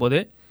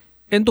οποιοδήποτε.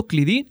 Είναι το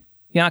κλειδί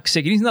για να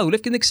ξεκινήσεις να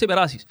δουλεύεις και να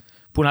ξεπεράσεις.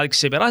 Που να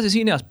ξεπεράσεις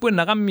είναι ας πούμε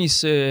να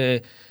κάνεις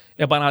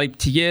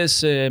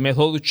επαναληπτικές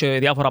μεθόδους και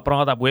διάφορα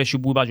πράγματα που έχει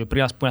που είπα και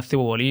πριν, ας πούμε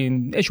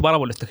αθήποβολή. Έχει πάρα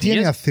πολλές τεχνικές. Τι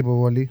είναι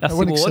αθήποβολή?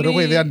 Εγώ δεν ξέρω,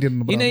 εγώ ιδέα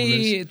είναι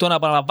είναι το να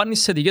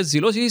επαναλαμβάνεις θετικές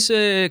δηλώσεις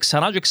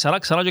ξανά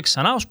και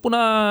ξανά ώσπου να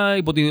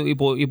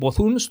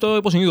υποθούν στο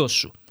υποσυνείδητο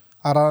σου.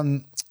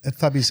 Άρα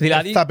θα πεις,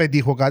 θα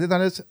πετύχω κάτι,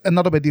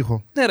 να το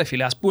πετύχω. Ναι ρε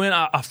φίλε, ας πούμε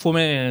αφού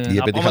με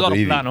το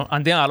αεροπλάνο,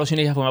 αντί να άλλο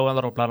συνέχεια αφού με το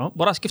αεροπλάνο,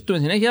 μπορώ να σκεφτούμε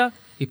συνέχεια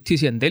η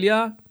πτήση εν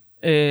τέλεια.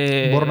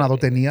 Μπορώ να δω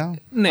ταινία,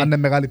 αν είναι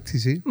μεγάλη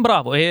πτήση.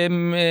 Μπράβο,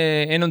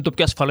 είναι το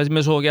πιο ασφαλές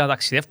μέσω για να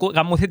ταξιδεύω,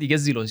 κάνω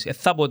θετικές δηλώσεις.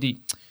 Θα πω ότι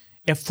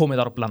εφόμαι το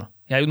αεροπλάνο.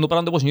 Γιατί το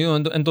πράγμα το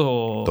υποσυνείδητο είναι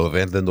το... Το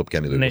δεν το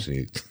πιάνει το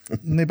υποσυνείδητο.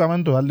 Ναι,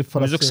 είπαμε το άλλη φορά.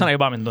 Νομίζω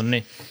ξαναείπαμε το,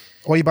 ναι.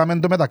 Όχι, είπαμε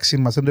το μεταξύ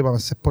μας, δεν το είπαμε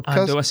σε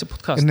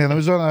podcast. Ναι,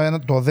 νομίζω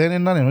το δεν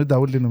είναι εννοείται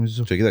όλοι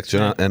νομίζω. Και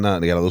κοίταξε,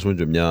 για να δώσουμε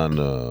και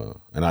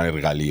ένα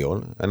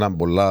εργαλείο, ένα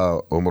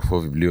πολλά όμορφο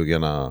βιβλίο για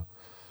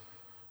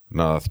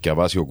να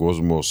διαβάσει ο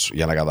κόσμος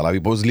για να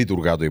καταλάβει πώς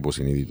λειτουργά το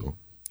υποσυνείδητο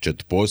και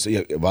πώς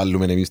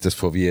βάλουμε εμείς τις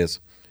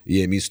φοβίες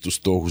ή εμείς τους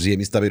στόχους ή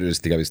εμείς τα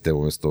περιοριστικά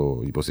πιστεύουμε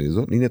στο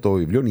υποσυνείδητο, είναι το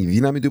βιβλίο «Η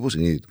δύναμη του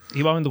υποσυνείδητου».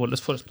 Είπαμε το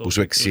πολλές φορές. Που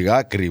σου εξηγά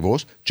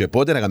ακριβώς και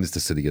πότε να κάνεις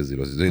τις θετικές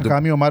δηλώσεις. Θα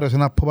κάνει ο Μάριος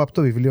ένα pop-up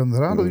το βιβλίο,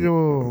 τώρα το δει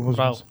ο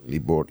κόσμος.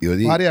 Λοιπόν,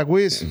 Μάρια,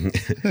 ακούεις?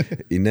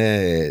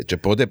 είναι και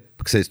πότε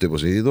ξέρεις το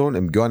υποσυνείδητο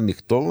είναι πιο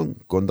ανοιχτό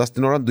κοντά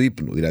στην ώρα του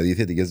ύπνου. Δηλαδή οι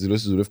θετικές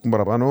δηλώσεις δουλεύουν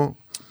παραπάνω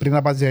Πριν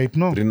να πας για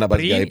ύπνο. πριν να πας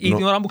για Ή ύπνο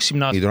την ώρα που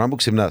ξυπνάς. ή την ώρα που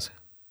ξυπνάς.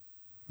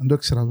 Δεν το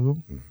ήξερα τούτο.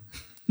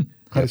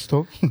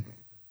 Ευχαριστώ.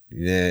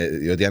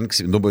 Διότι αν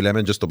ξυπνούν που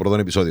λέμε και στο πρώτο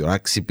επεισόδιο,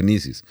 αν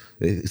ξυπνήσεις,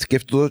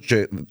 σκέφτομαι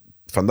και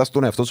φαντάσου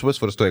τον εαυτό σου πόσες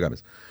φορές το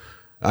έκαμες.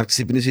 Αν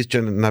ξυπνήσεις και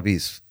να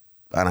πεις,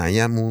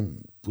 Παναγιά μου,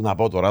 που να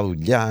πάω τώρα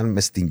δουλειά,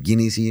 μες στην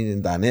κίνηση,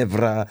 τα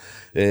νεύρα,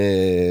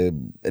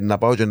 να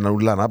πάω και να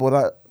ουλά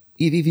ανάποδα,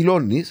 ήδη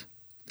δηλώνεις,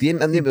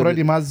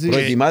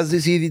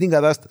 προετοιμάζεις ήδη την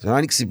κατάσταση.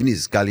 Αν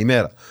ξυπνήσεις,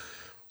 καλημέρα.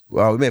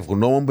 Είμαι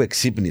ευγνώμων που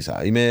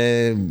εξύπνησα.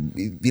 Είμαι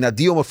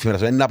δυνατή όμορφη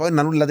μέρα. Να πάω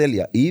να νουλα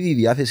τέλεια. Ήδη η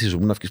διάθεση σου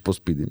που να βγεις στο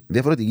σπίτι.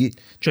 Διαφορετική.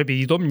 Και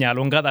επειδή το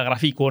μυαλό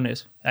καταγράφει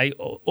εικόνες, δηλαδή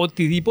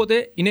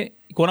οτιδήποτε είναι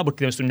εικόνα που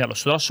έρχεται στο μυαλό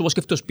σου. Τώρα σου πω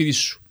σκέφτεται το σπίτι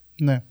σου.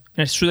 Ναι.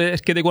 Σου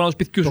έρχεται εικόνα του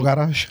σπιτιού Το σου.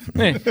 καράζ.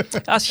 Ναι,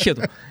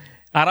 ασχέτω.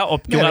 Άρα ο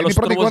πιο καλός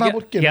τρόπος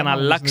για να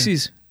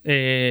αλλάξεις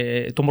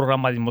τον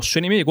προγραμματισμό σου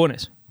είναι με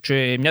εικόνες.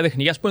 Και μια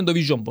τεχνική ας πούμε είναι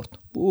το vision board,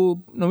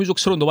 που νομίζω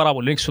ξέρουν το πάρα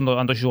πολύ, δεν ξέρω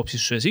αν το έχεις υπόψη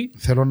σου εσύ.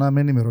 Θέλω να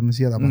με ενημερώνεις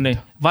για τα πάντα.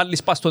 Ναι.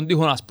 Βάλεις πας στον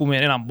τοίχο ας πούμε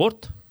ένα board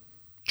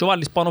και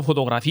βάλεις πάνω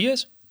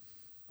φωτογραφίες,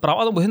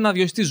 πράγματα που θέλεις να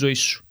βιώσεις στη ζωή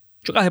σου.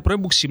 Και κάθε πρωί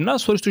που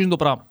ξυπνάς θωρείς το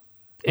πράγμα.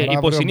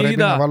 Πρέπει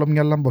να βάλω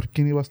μια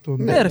Lamborghini πας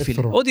στον ναι ρε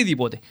φίλε,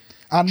 οτιδήποτε.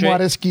 Αν μου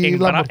αρέσει η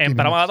Lamborghini. Εν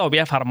πράγματα τα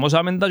οποία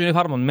εφαρμόσαμε τα και είναι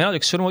εφαρμοσμένα και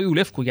ξέρουμε ότι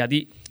δουλεύουν,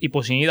 γιατί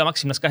υποσυνείδητα άμα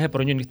ξυπνάς κάθε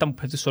πρωί και νύχτα που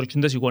πέφτεις στο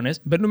τις εικόνες,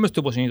 μπαίνουν μες στο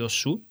υποσυνείδητο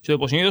σου και το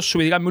υποσυνείδητο σου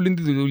επειδή κάνουμε όλη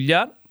τη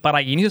δουλειά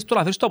παρακινήσεις το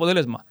να θες το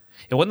αποτέλεσμα.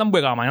 Εγώ όταν που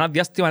έκανα ένα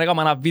διάστημα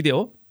έκανα ένα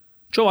βίντεο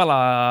και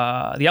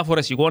έβαλα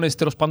διάφορες εικόνες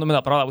τέλος πάντων με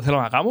τα πράγματα που θέλω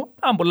να κάνω,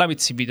 ήταν πολλά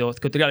μίτσι βίντεο,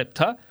 2-3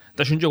 λεπτά,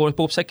 τα σύνουν και εικόνες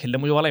που κόψα και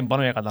λέμε και βάλα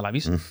πάνω για να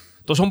καταλάβεις.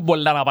 Τόσο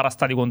πολλά να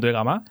παραστατικό το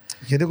έκανα.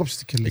 Γιατί κόψεις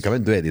τη κελίση? Έκαμε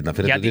το edit, να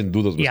φέρετε ότι είναι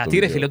τούτος μες στο Γιατί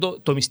ρε βίντεο. φίλε,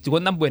 το μυστικό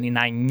ήταν που είναι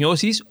να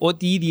νιώσεις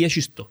ότι ήδη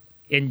έχεις το.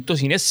 Είναι το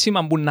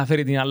συναίσθημα που να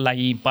φέρει την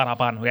αλλαγή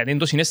παραπάνω. Γιατί είναι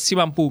το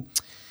συναίσθημα που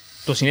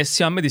το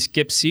συναίσθημα με τη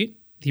σκέψη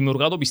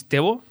δημιουργά το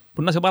πιστεύω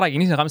που να σε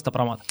παρακινήσει να κάνεις τα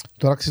πράγματα.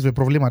 Τώρα ξέρεις το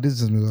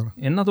προβληματίζεις με τώρα.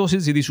 Να το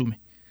συζητήσουμε.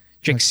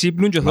 Και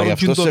ξύπνουν και Μα θωρούν γι'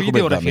 αυτό το σε έχουμε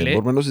βίντεο ρε δάμε, φίλε.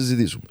 μπορούμε να το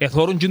συζητήσουμε.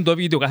 Θωρούν το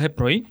βίντεο κάθε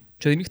πρωί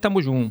και τη νύχτα μου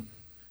ζουμούν.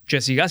 Και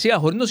σιγά σιγά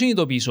χωρίς να το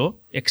συνειδητοποιήσω,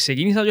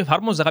 ξεκίνησα και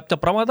εφάρμοζα κάποια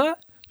πράγματα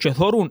και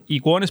θωρούν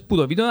εικόνες που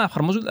το βίντεο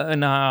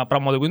να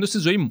πραγματοποιούνται στη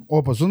ζωή μου.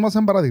 Όπως δώσ' μας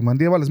ένα παράδειγμα,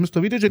 τι έβαλες μες στο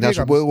βίντεο και τι Να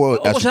σου πω έκανες. εγώ,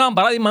 Όπως ένα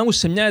παράδειγμα, ήμουν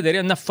σε μια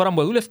εταιρεία μια φορά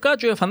που δούλευκα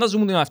και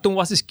φαντάζομαι τον εαυτό μου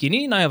βάσει στη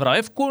σκηνή να με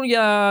βραβεύκουν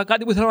για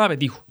κάτι που ήθελα να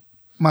πετύχω.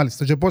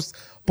 Μάλιστα, και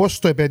πώς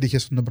το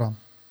επέτυχες αυτό το πράγμα?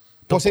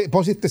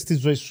 Πώς ήρθες στη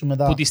ζωή σου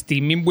μετά? Που τη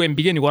στιγμή που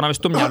εμπήκε η εικόνα μες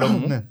στο μυαλό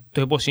μου, Ναι.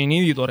 το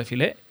υποσυνείδητο ρε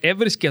φίλε,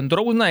 έβρισκε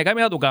τρόπους να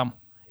έκαμε να το κάνω.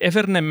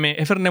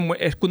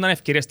 Έρχονταν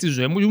ευκαιρίες στη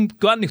ζωή μου και ήμουν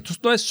πιο ανοιχτός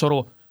στο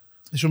εσωρό.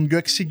 Ήσουν πιο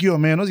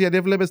εξοικειωμένος γιατί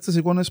έβλεπες τις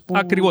εικόνες που...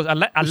 Ακριβώς,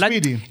 αλλά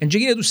σπίτι. δεν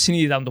γίνεται τους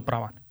συνείδητα το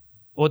πράγμα.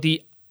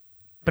 Ότι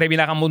πρέπει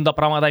να κάνουν τα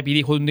πράγματα επειδή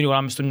έχω την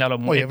εικόνα μες στο μυαλό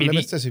μου. Όχι, Επειδή-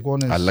 έβλεπες τις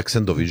εικόνες. άλλαξε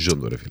το vision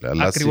του ρε φίλε.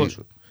 Ακριβώς.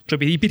 Και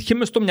επειδή υπήρχε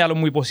μες στο μυαλό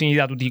μου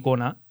υποσυνείδητα του την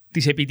εικόνα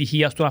της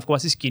επιτυχίας του να βγω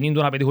στη σκηνή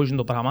του να πετύχω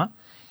το πράγμα,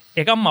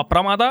 έκανα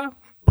πράγματα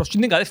προς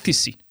την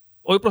κατεύθυνση.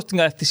 Όχι προς την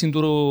κατεύθυνση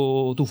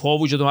του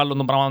φόβου και των άλλων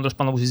των πραγμάτων τέλος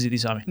πάντων που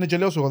συζητήσαμε. Ναι, και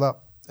λέω σου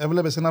εγώ,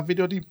 έβλεπες ένα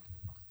βίντεο ότι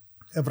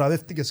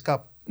ευραδεύτηκες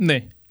κάπου.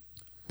 Ναι.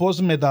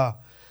 Πώς μετά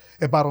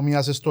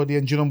επαρομοιάσες το ότι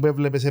εκείνο που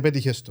έβλεπες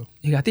επέτυχες το?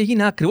 Γιατί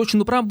έγινε ακριβώς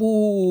το πράγμα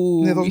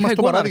που Ναι, δώσ' είχα μας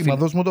το εικόνα, ρε παράδειγμα,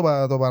 φίλε. δώσ' μου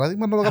το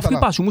παράδειγμα να το Αφού καταλάβω.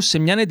 είπα σου, ήμουν σε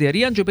μια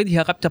εταιρεία και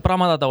πέτυχα κάποια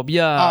πράγματα τα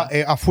οποία...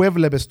 Αφού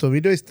έβλεπες το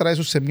βίντεο, ύστερα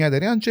ήσουν σε μια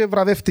εταιρεία και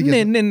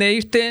βραδεύτηκες. Ναι,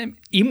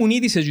 ήμουν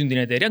ήδη σε εκείνη την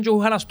εταιρεία και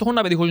είχα ένα στόχο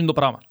να πετύχω το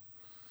πράγμα.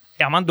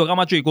 Αν το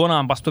έκανα και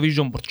εικόνα πας στο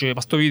vision board και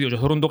πας στο βίντεο και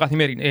θεωρούν το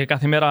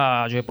κάθε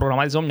μέρα και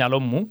προγραμμάτιζα το μυαλό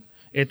μου,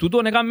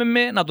 τούτον έκαμε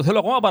με να το θέλω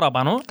ακόμα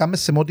παραπάνω. Κάμε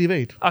σε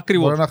motivate.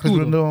 Ακριβώς, Μπορεί να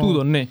χρησιμοποιούν το-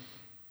 τούτο, ναι.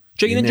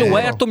 Και έγινε και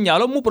wire το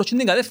μυαλό μου προς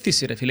την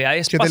κατεύθυνση ρε φίλε.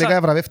 Και τελικά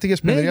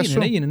ευραδεύτηκες με Ναι, εταιρεία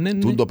σου. έγινε, ναι.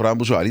 Τούν το πράγμα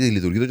που σου αρέσει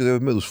λειτουργεί το και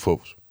με τους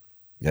φόβους.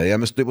 Δηλαδή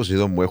αν στο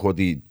υποσυνείδητο μου έχω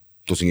ότι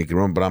το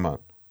συγκεκριμένο πράγμα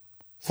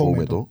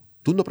φοβούμαι το,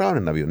 τούν το πράγμα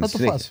είναι να βιώνει Να στη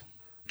το συνέχεια. φας.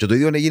 Και το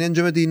ίδιο έγινε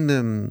και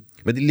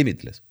με την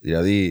Limitless.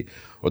 Δηλαδή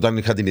όταν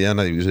είχα την ιδέα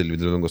να δημιουργήσω τη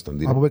Limitless με τον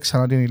Κωνσταντίνο. Από που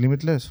ξανά την Limitless.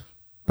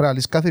 Πρέπει να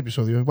λύσεις κάθε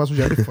επεισόδιο, είπα σου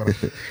για άλλη φορά.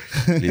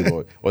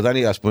 Λοιπόν,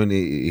 όταν ας πούμε,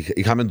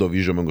 είχαμε το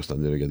vision με τον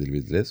Κωνσταντίνο για τη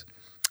Limitless,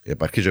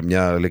 υπάρχει και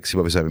μια λέξη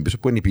που αφήσαμε πίσω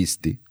που είναι η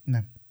πίστη.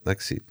 Ναι.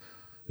 Εντάξει.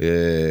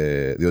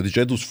 Διότι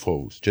και τους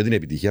φόβους και την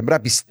επιτυχία πρέπει να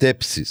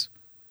πιστέψεις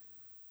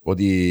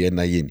ότι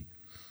να γίνει.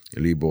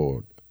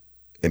 Λοιπόν,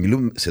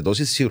 μιλούμε σε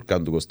τόση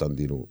σίγουρα του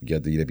Κωνσταντίνου για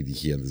την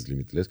επιτυχία της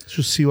Limitless,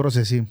 Σου σίγουρος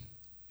εσύ.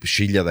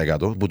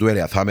 1000% που του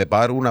έλεγα θα με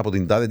πάρουν από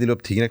την τάδε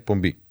τηλεοπτική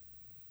εκπομπή.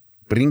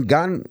 Πριν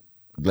καν,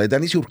 δηλαδή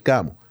ήταν η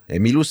σιουρκά μου.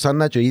 Μιλούσαν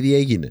να και ήδη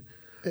έγινε.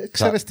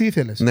 Ξέρεις τι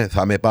ήθελες. Ναι,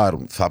 θα με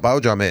πάρουν. Θα πάω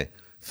για με.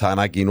 Θα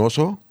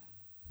ανακοινώσω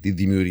τη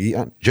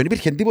δημιουργία. Και δεν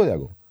υπήρχε τίποτα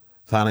ακόμα.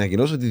 Θα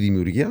ανακοινώσω τη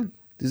δημιουργία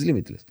της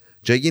Limitless.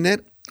 Και έγινε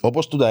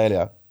Όπως του τα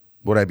έλεγα,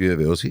 μπορεί να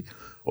επιβεβαιώσει,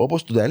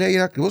 όπως του τα έλεγα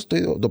είναι ακριβώς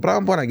το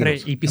πράγμα που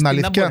ανακοίνωσε. Η πιστή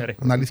να μπορεί ρε.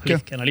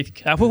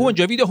 Αφού έχουμε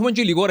και βίντεο, έχουμε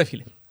και υλικό ρε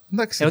φίλε.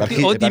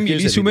 Ό,τι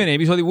μιλήσουμε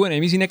εμείς, ό,τι πούμε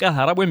εμείς είναι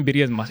καθαρά από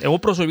εμπειρίες μας. Εγώ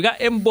προσωπικά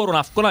δεν μπορώ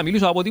να βγω να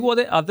μιλήσω από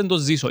τίποτε αν δεν το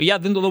ζήσω ή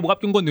αν δεν το δω από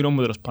κάποιον κοντινό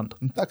μου τέλος πάντων.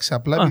 Εντάξει,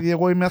 απλά επειδή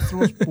εγώ είμαι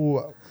άνθρωπος που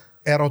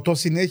ερωτώ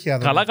συνέχεια.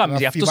 Καλά κάνεις,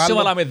 γι' αυτό σε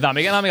βάλαμε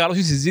δάμε για να μεγαλώσει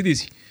η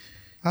συζήτηση.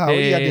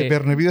 Όχι γιατί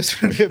παίρνουν,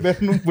 επειδή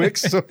παίρνουν που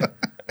έξω.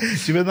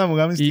 Και πρέπει να μου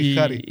κάνεις τη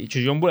χάρη. Και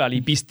εγώ μου λέει,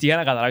 η πίστη, για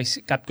να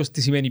καταλάβεις κάποιος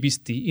τι σημαίνει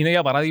πίστη, είναι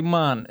για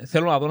παράδειγμα,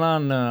 θέλω να δω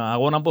έναν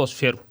αγώνα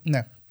ποδοσφαίρου.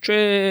 Ναι. Και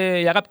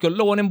για κάποιο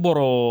λόγο δεν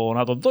μπορώ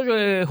να το δω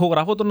και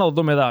ηχογραφώ τον να το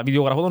δω μετά,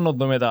 βιντεογραφώ τον να το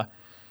δω μετά.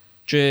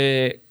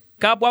 Και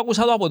κάπου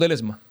άκουσα το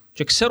αποτέλεσμα.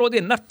 Και ξέρω ότι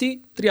είναι έρθει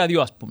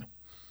 3-2 ας πούμε.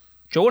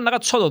 Και εγώ να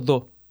κάτσω να το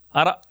δω.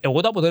 Άρα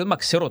εγώ το αποτέλεσμα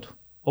ξέρω το.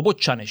 Όπως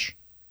κι αν έχει.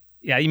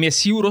 Δηλαδή είμαι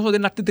σίγουρος ότι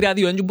είναι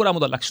έρθει 3-2, δεν μπορεί να μου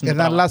το αλλάξουν το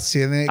πράγμα.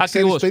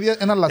 Ακριβώς.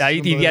 Δηλαδή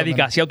τη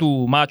διαδικασία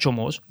του μάτσου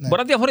όμως μπορεί να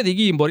είναι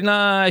διαφορετική, μπορεί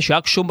να έχει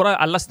action,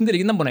 αλλά στην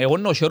τελική να μπορεί να εγώ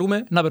να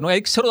χαίρομαι να περνώ,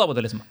 γιατί ξέρω το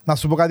αποτέλεσμα. Να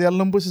σου πω κάτι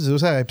άλλο που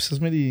συζητούσα έψας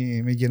με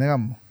τη γυναίκα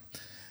μου.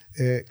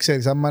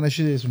 Ξέρεις, αν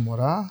έχεις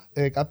μωρά,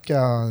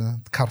 κάποια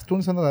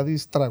καρτούν σαν να τα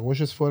δεις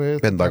 300 φορές,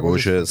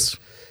 500.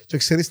 Και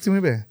ξέρεις τι μου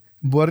είπε.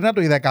 Μπορεί να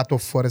το είδα 100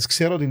 φορές,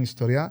 ξέρω την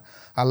ιστορία,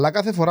 αλλά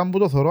κάθε φορά που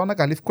το θωρώ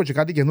ανακαλύφω και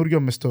κάτι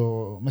καινούριο μες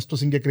στο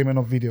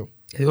συγκεκριμένο βίντεο.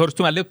 Χωρίς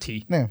του να λέω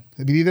τι. Ναι,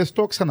 επειδή είδες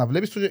το,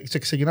 ξαναβλέπεις το και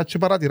ξεκινάς και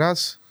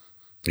παρατηράς.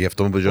 Γι'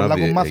 αυτό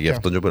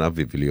που ένα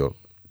βιβλίο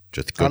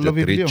και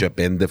 3 και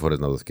 5 φορές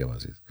να το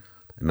θυκευάσεις.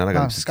 Να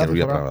ανακαλύψεις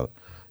καινούργια πράγματα.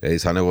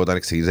 Σαν εγώ όταν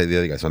εξηγήσα τη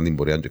διαδικασία την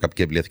πορεία και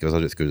κάποια επιλία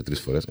θυκευάσα και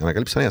 2-3 φορές,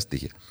 ανακαλύψα νέα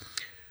στοιχεία.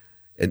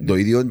 Το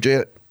ίδιο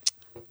και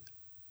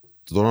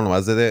το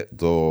ονομάζεται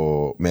το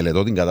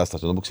μελετώ την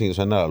κατάσταση, το που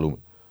ξεκινήσω να λαλούμε.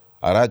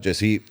 Άρα και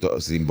εσύ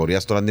στην πορεία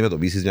στο να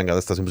αντιμετωπίσεις μια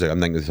κατάσταση που σε κάνει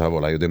να νιώθεις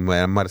άβολα, γιατί μου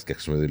αρέσει και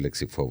χρησιμοποιώ τη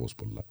λέξη φόβος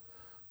πολλά.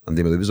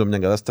 Αντιμετωπίζω μια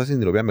κατάσταση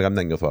την οποία με κάνει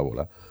να νιώθω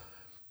άβολα.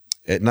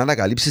 Να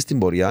ανακαλύψεις την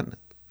πορεία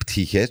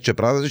πτυχές και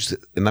πράγματα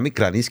να μην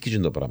κρανίσκεις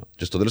το πράγμα.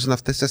 Και στο τέλος να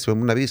φτάσεις σε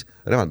να πεις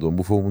ρε μα τον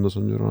που φοβούμουν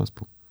τόσο καιρό να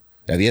πω.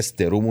 Δηλαδή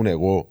εστερούμουν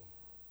εγώ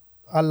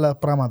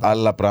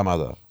άλλα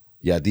πράγματα.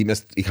 Γιατί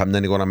είχα μια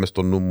εικόνα μες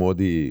στο νου μου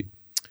ότι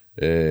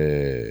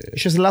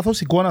είχες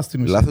λάθος εικόνα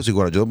στην ουσία. Λάθος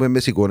εικόνα. Και εδώ που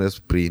είμαι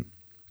εικόνες πριν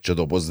και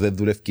το πώς δεν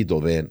δουλεύει το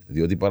δεν,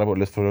 διότι πάρα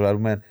πολλές φορές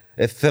λέμε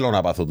θέλω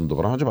να πάθω το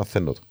πράγμα και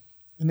παθαίνω το.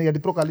 Είναι γιατί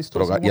προκαλείς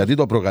το. Γιατί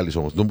το προκαλείς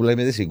όμως. Το που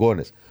λέμε τις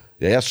εικόνες.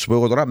 Δηλαδή ας σου πω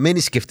εγώ τώρα μένει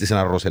σκεφτείς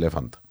ένα ροζ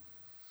ελέφαντα.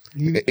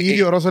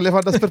 Ήδη ο ροζ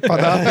ελέφαντας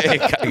περπατά.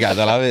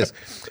 Καταλάβες.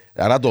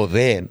 Άρα το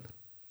δεν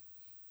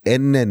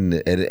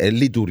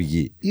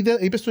λειτουργεί.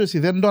 Είπες το εσύ,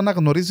 δεν το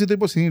αναγνωρίζει το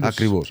υποσυνείδητο.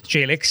 Ακριβώς. Και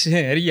η λέξη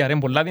ενέργεια είναι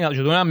πολλά δυνατή.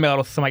 Και το είναι ένα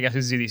μεγάλο θέμα για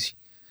συζήτηση.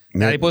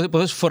 Δηλαδή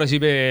πόσες φορές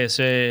είπες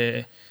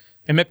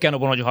με πιάνω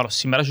πόνο και χάρος.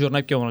 Σήμερα σου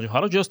γιορνάει πιάνω πόνο και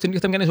χάρος και ως την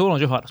νύχτα πιάνεις πόνο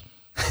και χάρος.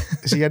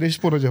 Εσύ γιατί έχεις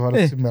πόνο και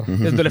χάρος σήμερα.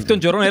 Το τελευταίο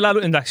καιρό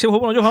εντάξει έχω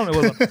πόνο και χάρος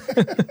εγώ.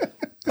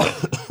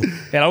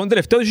 Έλα τον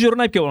τελευταίο σου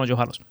γιορνάει πιάνω και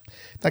χάρος.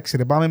 Εντάξει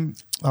ρε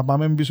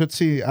πάμε πίσω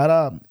έτσι.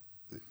 Άρα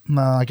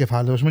να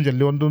κεφαλαιώσουμε και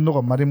λίγο το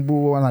κομμάτι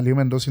που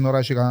αναλύουμε εντός σύνορα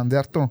έχει κανέναν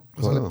τέταρτο.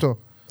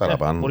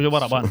 Παραπάνω. Μπορεί και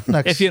παραπάνω.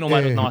 Έφυγε ο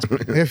Μάριος να μας πει.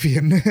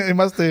 Έφυγε,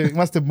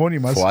 είμαστε μόνοι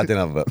μας. Φοβάται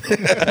να δω.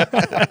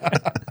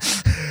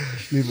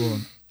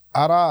 Λοιπόν,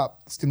 άρα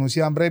στην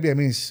ουσία πρέπει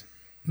εμείς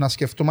να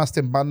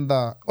σκεφτόμαστε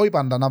πάντα, όχι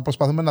πάντα, να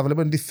προσπαθούμε να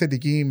βλέπουμε τη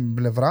θετική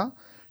πλευρά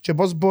και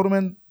πώς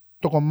μπορούμε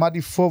το κομμάτι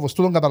φόβος,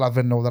 τούτον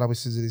καταλαβαίνω τώρα από τη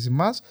συζήτηση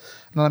μας,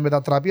 να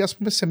μετατραπεί ας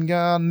πούμε, σε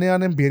μια νέα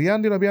εμπειρία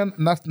την οποία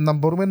να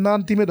μπορούμε να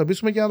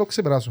αντιμετωπίσουμε και να το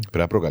ξεπεράσουμε. Πρέπει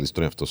να προκαλείς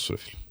τον εαυτό σου,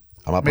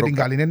 φίλε. Με την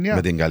καλή έννοια.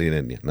 Με την καλή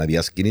έννοια. Να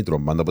διάσεις κινήτρο,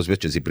 πάντα όπως είπες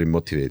και εσύ πριν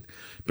motivate.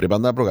 Πρέπει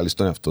πάντα να προκαλείς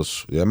τον εαυτό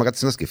σου. Δηλαδή, άμα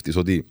κάτσεις να σκεφτείς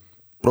ότι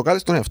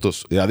προκαλείς τον εαυτό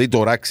σου. Δηλαδή,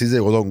 τώρα αξίζει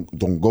εγώ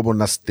τον κόπο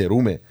να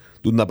στερούμε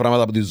τα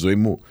πράγματα από τη ζωή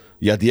μου,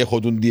 γιατί έχω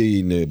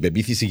την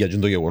πεποίθηση για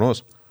το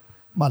γεγονός.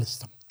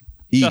 Μάλιστα.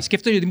 Να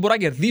σκέφτομαι γιατί μπορώ να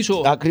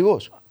κερδίσω.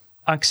 Ακριβώς.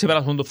 Αν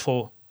ξεπεράσω τον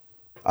φόβο.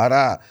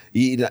 Άρα,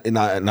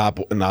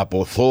 να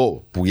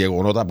αποθώ που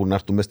γεγονότα που να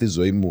έρθουν μες στη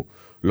ζωή μου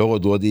λόγω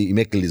του ότι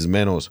είμαι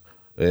κλεισμένος.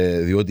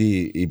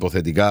 Διότι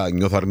υποθετικά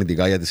νιώθω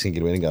αρνητικά για τη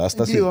συγκεκριμένη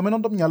κατάσταση. Κλειδωμένο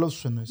το μυαλό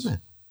σου εννοείς. Ναι.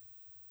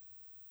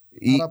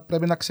 Άρα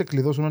πρέπει να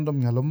ξεκλειδώσουμε το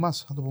μυαλό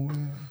μας.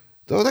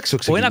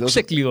 Όχι να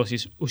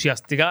ξεκλειδώσεις.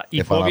 Ουσιαστικά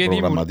η φόβη είναι...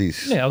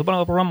 Ναι, να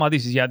το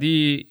προγραμματίσεις.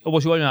 Γιατί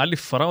όπως είπαμε άλλη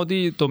φορά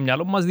ότι το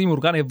μυαλό μας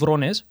δημιουργά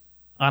νευρώνες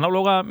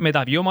ανάλογα με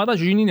τα βιώματα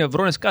και οι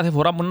νευρώνες κάθε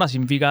φορά που να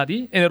συμβεί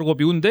κάτι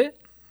ενεργοποιούνται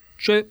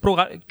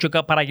και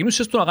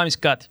παρακινούσες του να κάνεις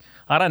κάτι.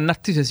 Άρα να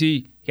έρθεις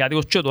εσύ, γιατί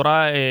ως και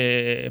τώρα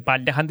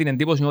παλιά είχαν την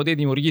εντύπωση ότι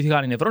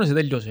δημιουργήθηκαν οι νευρώνες και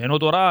τέλειωσε. Ενώ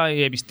τώρα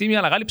η επιστήμη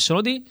ανακάλυψε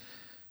ότι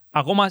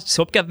ακόμα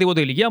σε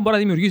οποιαδήποτε ηλικία μπορεί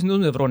να δημιουργήσει νέους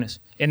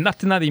νευρώνες. Να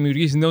έρθει να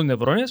δημιουργήσει νέους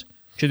νευρώνες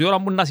και την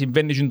ώρα που να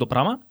συμβαίνει το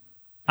πράγμα,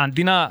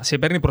 αντί να σε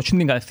παίρνει προς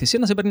την κατευθυνσία,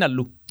 να σε παίρνει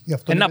αλλού.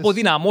 Να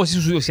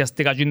αποδυναμώσεις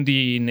ουσιαστικά την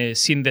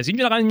σύνδεση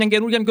και να κάνεις μια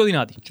καινούργια πιο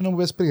δυνατή. Και να μου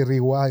πες πριν,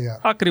 rewire.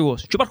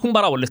 Ακριβώς. Και υπάρχουν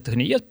πάρα πολλές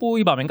τεχνικές που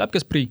είπαμε,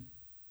 κάποιες πριν.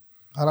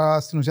 Άρα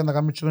στην ουσία να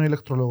κάνουμε και τον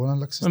ηλεκτρολόγο να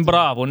αλλάξεις.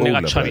 Μπράβο, είναι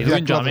κατσαβί.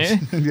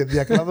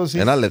 Διακλάδωση.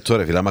 Ένα λεπτό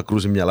ρε φίλε, άμα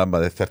κρούσει μια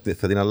λάμπα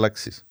θα την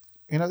αλλάξεις.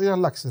 Είναι να την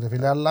αλλάξεις ρε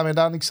φίλε, αλλά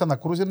μετά αν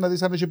ξανακρούσεις να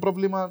δεις αν έχει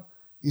πρόβλημα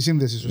η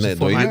σύνδεση σου. Ναι,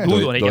 το συμφωνεί.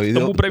 ίδιο γι'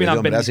 αυτό που πρέπει να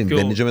πρέπει μπαίνεις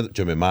συμβαίνει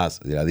και με εμάς.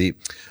 Δηλαδή,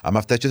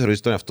 άμα φτάσεις και θεωρείς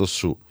τον εαυτό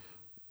σου,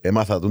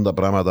 έμαθα τα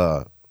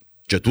πράγματα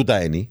και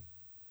τούτα είναι,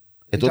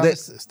 τότε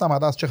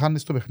Σταματάς και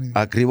χάνεις το παιχνίδι.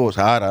 ακριβώς,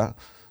 άρα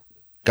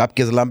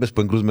κάποιες λάμπες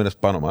που εγκρούσμενες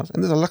πάνω μας,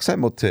 δεν τις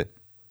αλλάξαμε ποτέ.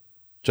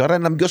 Και άρα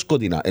είναι πιο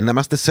σκοτεινά, να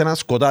είμαστε σε ένα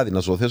σκοτάδι,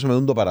 να σου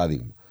θέσουμε το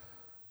παράδειγμα.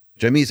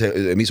 Και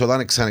εμείς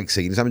όταν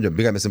ξεκινήσαμε και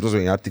μπήκαμε στην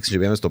προσωπική ανάπτυξη και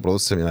πήγαμε στο πρώτο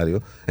σεμινάριο,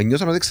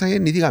 νιώσαμε ότι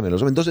ξαναγεννηθήκαμε,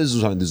 ενώ τόσο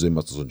ζούσαμε τη ζωή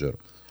μας τόσο καιρό.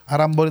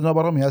 Άρα μπορεί να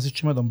παρομοιάσεις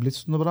και με τον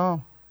Blitz το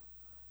πράγμα.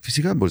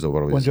 Φυσικά μπορείς να το Τον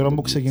παρομοιάσεις. καιρό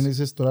που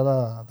ξεκινήσεις τώρα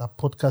τα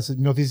podcast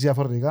νιώθεις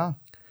διαφορετικά.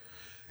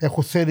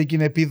 Έχουν θετική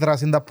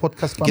επίδραση τα podcast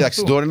πάνω Κοίταξε,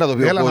 σου. τώρα είναι να το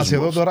πει ο Έλα να σε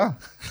δω κόσμος. τώρα.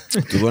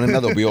 Τούτο είναι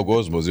να το πει ο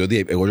κόσμος,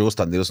 διότι εγώ και ο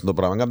Κωνσταντίνος το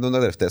πράγμα κάνουμε τα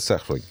τελευταία 4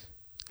 χρόνια.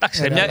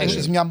 Εντάξει,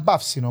 Έχεις μια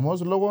μπαύση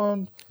όμως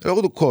λόγω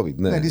Λόγω του COVID,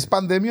 ναι. της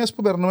πανδημίας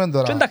που περνούμε και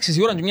τώρα. εντάξει,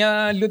 σίγουρα είναι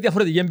μια λίγο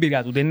διαφορετική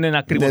εμπειρία του. Δεν είναι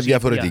ακριβώς Είναι η ίδια.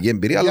 διαφορετική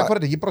εμπειρία, αλλά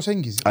Διαφορετική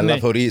προσέγγιση. αλλά Ναι.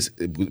 θωρείς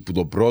που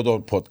το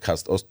πρώτο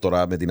podcast ως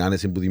τώρα με την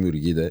άνεση που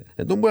δημιουργείται,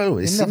 δεν τον μπορούμε να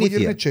λέμε, Είναι αφού συνήθεια.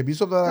 γύρνεις και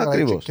πίσω τώρα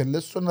Ακριβώς. και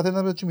λες σου να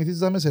θέλεις να κοιμηθείς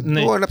να μέσα.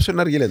 Ναι. Εγώ να ψω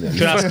να αργελένε.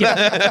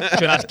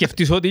 Και να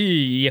σκεφτείς ότι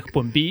η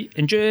εκπομπή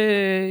είναι και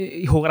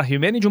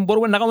ηχογραφημένη και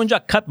μπορούμε να κάνουμε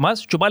και cut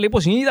μας και πάλι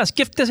υποσυνείδητα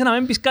σκέφτεσαι να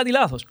μην πεις κάτι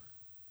λάθος.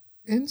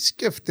 Δεν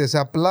σκέφτεσαι,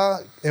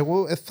 απλά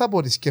εγώ δεν θα πω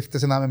ότι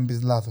σκέφτεσαι να μην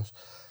πεις λάθος.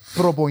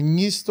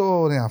 Προπονείς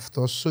τον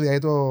εαυτό σου, δηλαδή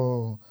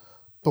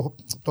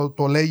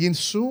το λέγειν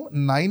σου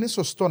να είναι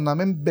σωστό, να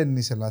μην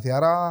μπαίνεις σε λάθη.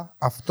 Άρα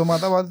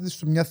αυτόματα βάζεις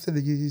σου μια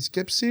θετική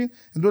σκέψη,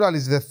 δεν του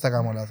λες δεν θα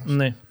κάνω λάθος.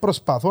 Ναι.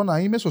 Προσπαθώ να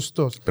είμαι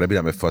σωστός. Πρέπει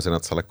να με φοβάσαι να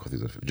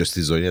τσαλακωθείς. Και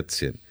στη ζωή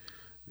έτσι είναι.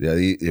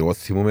 Δηλαδή, εγώ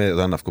θυμούμαι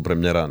όταν αυκό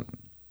πρεμιέρα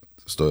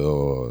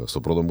στο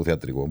πρώτο μου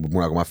θεατρικό, που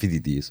ήμουν ακόμα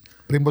φοιτητής,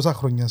 Πριν πόσα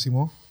χρόνια,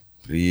 Σιμώ.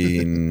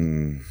 πριν...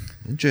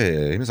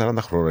 Είμαι 40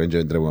 χρόνια,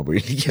 δεν τρέχουμε από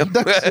ηλικία.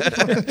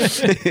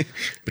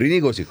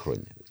 Πριν 20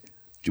 χρόνια.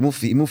 Και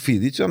ήμουν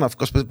φοιτητής και να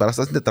βγω στην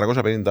παράσταση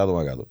 450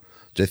 άτομα κάτω.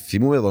 Και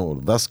θυμούμαι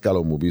τον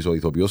δάσκαλο μου πίσω,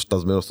 ηθοποιός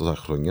φτασμένος τόσα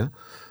χρόνια,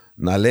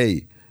 να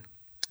λέει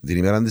την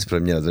ημέρα της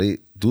πρεμιέρας,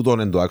 δηλαδή τούτο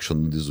είναι το action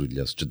της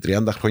δουλειάς. Και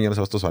 30 χρόνια να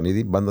σε στο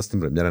σανίδι, πάντα στην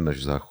πρεμιέρα να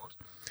έχεις άγχος.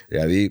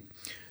 Δηλαδή,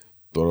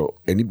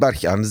 εν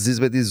υπάρχει, αν ζεις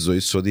με τη ζωή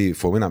σου ότι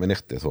φοβάμαι να μην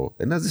εκτεθώ,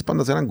 να ζεις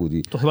πάντα σε έναν κουτί.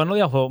 Το θέμα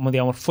είναι να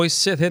διαμορφώσεις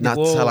σε Να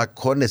θετικό...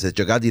 τσαλακώνεσαι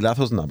και κάτι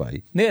λάθος να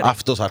πάει. Ναι, ρε.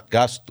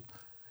 Αυτοσαρκάστου.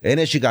 Εν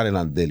έχει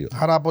κανέναν τέλειο.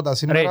 Άρα από τα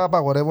σήμερα Ρε.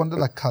 απαγορεύονται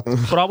τα κάτω.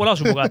 Πρώτα απ' όλα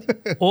σου πω κάτι.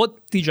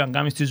 Ό,τι και αν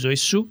κάνεις στη ζωή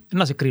σου, είναι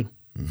να σε κρίνουν.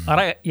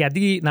 Άρα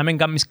γιατί να μην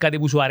κάνεις κάτι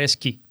που σου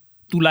αρέσκει,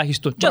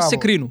 τουλάχιστον, και να σε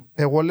κρίνουν.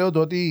 Εγώ λέω το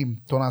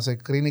ότι το να σε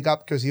κρίνει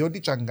κάποιος ή ό,τι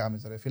και αν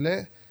κάνεις, ρε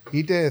φίλε,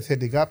 είτε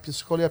θετικά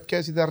σχόλια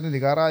πιάσεις είτε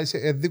αρνητικά, άρα είσαι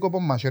δίκοπο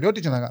μαχαίρι,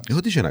 ό,τι και να κάνεις. Εγώ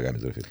τι είχε να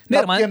κάνεις ρε φίλε. Ναι,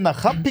 ρε, Κάποιοι μα- να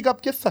χάπει,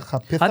 κάποιοι θα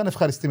χάπει. Θα είναι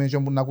ευχαριστημένοι και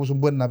που να ακούσουν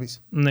που είναι να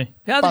πεις. Ναι. Άντε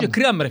και Πάμε.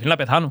 κρίναμε ρε φίλε, να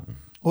πεθάνω.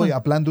 Όχι,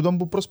 απλά είναι τούτο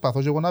που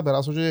προσπαθώ και εγώ να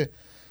περάσω και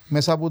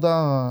μέσα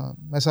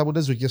από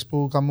τις δουλειές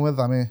που κάνουμε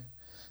δαμέ.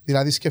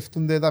 Δηλαδή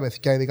σκεφτούνται τα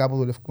παιδιά, ειδικά που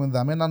δουλεύουμε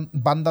δαμέ, να είναι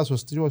πάντα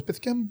σωστοί. Και εγώ,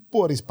 παιδιά, δεν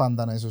μπορείς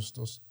πάντα να είσαι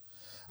σωστός.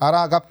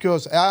 Άρα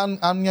κάποιος,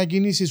 αν μια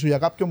κίνηση σου για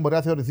κάποιον μπορεί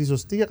να θεωρηθεί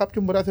σωστή, για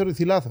κάποιον μπορεί να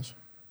θεωρηθεί λάθος.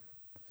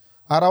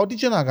 Άρα ό,τι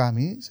και να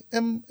κάνεις,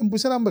 που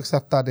εσένα που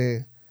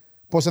εξαρτάται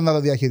πώς να το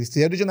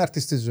διαχειριστείς. Ό,τι και να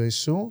έρθεις στη ζωή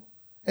σου,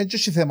 δεν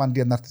έχει θέμα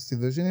αντί να έρθεις στη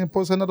ζωή σου, είναι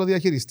πώς να το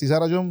διαχειριστείς.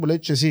 Άρα και που λέει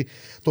και εσύ,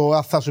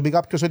 το θα σου πει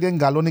κάποιος ότι είναι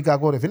καλό ή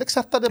κακό ρε φίλε,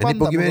 εξαρτάται Είναι πάντα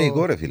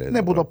υποκειμενικό, ρε φίλε, ναι,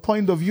 το που το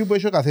point of view που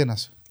έχει ο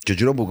καθένας. Και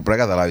εκείνο που πρέπει να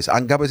καταλάβεις,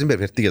 αν κάπου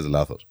συμπεριφερθήκες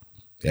λάθος,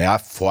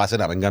 φοβάσαι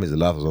να μην κάνεις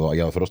λάθος,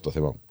 για να φέρω στο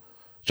θέμα μου.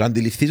 Και αν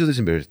αντιληφθείς ότι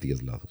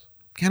συμπεριφερθήκες λάθος,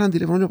 πιάνε ένα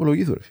τηλέφωνο και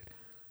απολογήθου, ρε φίλε.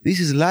 This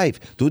is life.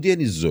 Τούτη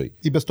είναι η ζωή.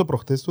 Είπες το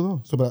προχτές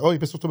του εδώ, όχι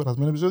είπες το στο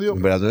περασμένο επεισόδιο.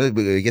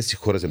 Και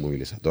συγχώρεσαι που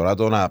μίλησα. Τώρα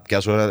το να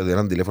πιάσω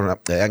έναν τηλέφωνο,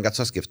 αν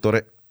κάτσω να σκεφτώ ρε,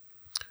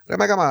 ρε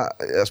μα έκαμα,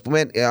 ας πούμε,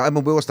 αν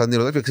μου πει ο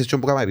Κωνσταντίνος, δεν ξέρεις που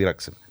κάμα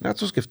επειράξε. Να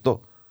κάτσω να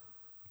σκεφτώ.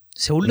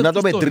 Σε όλες Να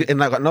το τις τόρες.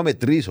 να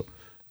μετρήσω.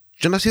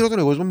 Και να σύρω τον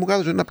εγωισμό μου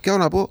κάτω και να πιάω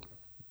να πω,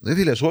 ρε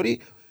φίλε, sorry,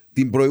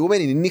 την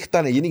προηγούμενη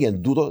νύχτα γίνει και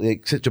τούτο,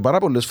 και πάρα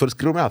πολλές φορές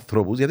κρίνουμε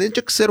ανθρώπους, γιατί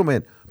δεν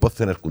ξέρουμε πώς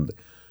θα έρχονται.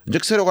 Δεν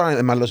ξέρω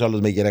αν μάλλον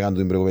άλλος με γυναίκα του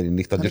την προηγούμενη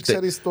νύχτα Αν και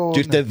ξέρεις το-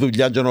 ήρθε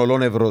δουλειά και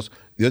ολόνευρος,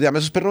 διότι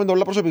αμέσως παίρνουμε τα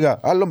όλα προσωπικά.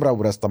 Άλλον πράγμα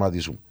που πρέπει να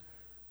σταματήσουμε.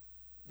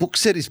 Πού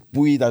ξέρεις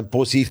πού ήταν,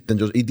 πώς ήρθε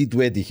ή τι του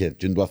έτυχε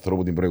και του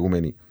ανθρώπου την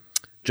προηγούμενη.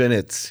 Και είναι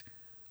έτσι.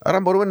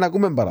 Άρα μπορούμε να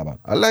ακούμε παραπάνω.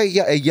 Αλλά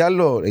για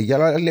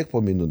άλλη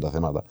εκπομπή είναι τα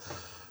θέματα.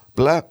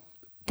 Απλά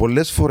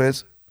πολλές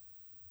φορές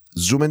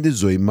ζούμε τη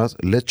ζωή μας,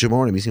 λες και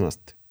μόνο εμείς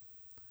είμαστε.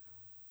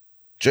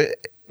 Και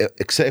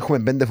έχουμε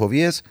 5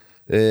 φοβίες,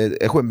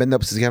 έχουμε 5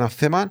 άποψεις για ένα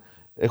θέμα,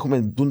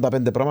 έχουμε τα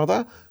 5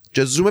 πράγματα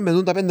και ζούμε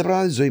με τα 5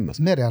 πράγματα τη ζωή μας.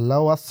 Ναι ρε, αλλά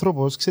ο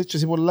άνθρωπος, ξέρεις και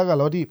εσύ πολλά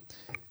καλά ότι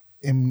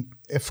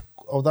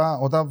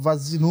όταν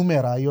βάζει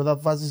νούμερα ή όταν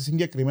βάζει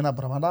συγκεκριμένα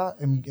πράγματα,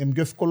 είναι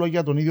πιο εύκολο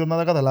για τον ίδιο να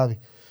τα καταλάβει.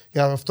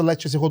 Για αυτό λέει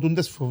και εσύ έχω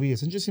τούντες φοβίες.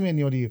 Δεν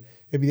σημαίνει ότι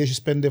επειδή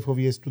έχεις 5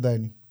 φοβίες του τα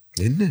είναι.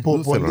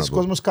 Πολλοί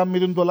κόσμος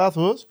κάνουν το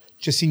λάθος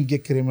και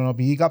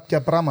συγκεκριμενοποιεί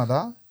κάποια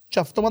πράγματα και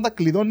αυτόματα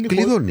κλειδώνει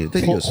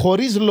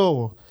χωρίς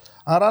λόγο.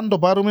 Άρα αν το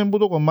πάρουμε από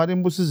το κομμάτι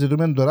που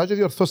συζητούμε τώρα και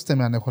διορθώστε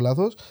με αν έχω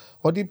λάθος,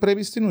 ότι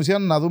πρέπει στην ουσία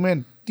να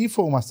δούμε τι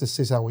φοβόμαστε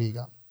σε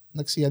εισαγωγικά.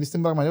 Γιατί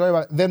στην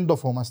πραγματικότητα δεν το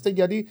φοβόμαστε,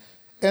 γιατί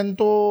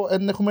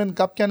εν έχουμε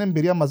κάποια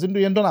εμπειρία μαζί του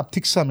ή εν το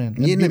αναπτύξαμε.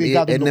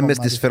 Είναι μες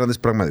στη σφαίρα της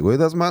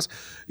πραγματικότητας μας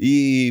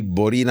ή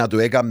μπορεί να του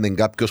έκαμνε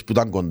κάποιος που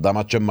ήταν κοντά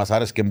μας και μας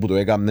άρεσε που το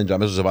έκαμνε και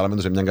αμέσως έβαλαμε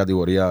το σε μια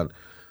κατηγορία.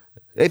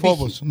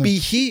 Φόβος, ναι.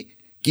 Π.χ.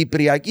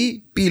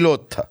 Κυπριακή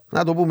πιλότα,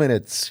 να το πούμε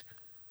έτσι.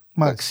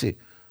 Εντάξει.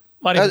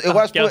 Εγώ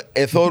ας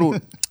πούμε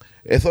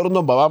εθώρουν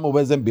τον παπά μου που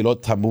παίζε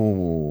πιλότα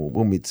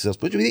μου μίτσες, ας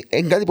πούμε, επειδή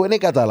είναι κάτι που δεν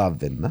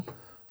καταλαβαίνα.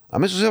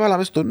 Αμέσως έβαλα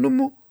μέσα στο νου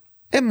μου,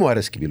 μου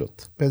αρέσει η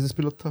πιλότα. Παίζεις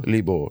πιλότα.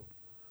 Λοιπόν,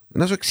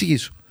 να σου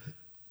εξηγήσω.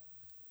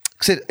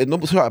 Ενώ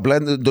απλά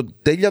το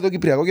τέλεια το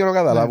κυπριακό και να το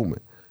καταλάβουμε.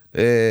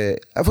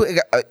 Αφού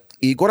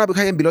η εικόνα που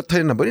είχα για πιλότα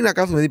είναι να μπορεί να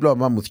κάθομαι δίπλα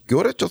από μου 2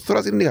 ώρες και ο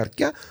θώρας είναι η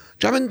καρκιά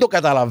και να μην το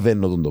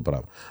καταλαβαίνω το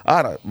πράγμα.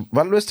 Άρα,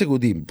 βάλω στη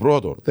κουτί,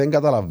 πρώτον, δεν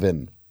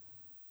καταλαβαίνω.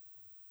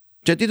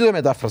 Και τι το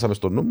μετάφρασα μες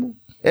στο νου μου,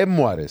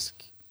 μου αρέσει.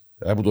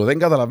 Από το δεν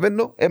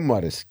καταλαβαίνω, μου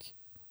αρέσει.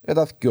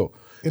 Τα δυο.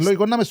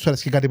 Λογικό να με σου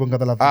αρέσει κάτι που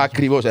καταλαβαίνω.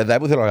 Ακριβώς, εδώ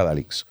που θέλω να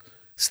καταλήξω.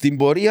 Στην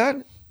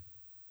πορεία,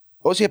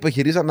 όσοι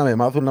επιχειρήσαν να με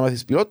μάθουν να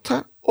μάθεις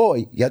πιλότα,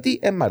 όχι, γιατί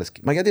μ' αρέσει.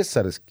 Μα γιατί σ'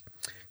 αρέσει.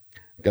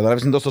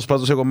 Καταλάβεις είναι τόσο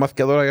σπάζω σε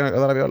κομμάτια τώρα για να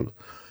καταλάβει άλλο.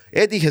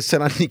 Έτυχε σε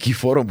έναν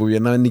νικηφόρο που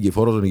βγαίναμε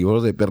νικηφόρος, ο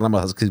νικηφόρος παίρνα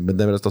μας 5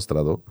 μέρες στο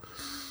στρατό.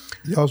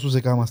 Για όσους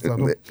δεν κάνουμε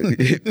στρατό.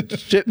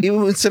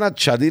 Ήμουν σε ένα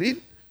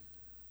τσάτιρι,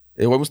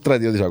 εγώ ήμουν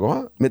στρατιώτης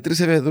ακόμα, με 3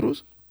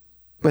 εφεδρούς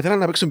που ήθελαν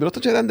να παίξουν πιλότα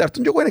και δεν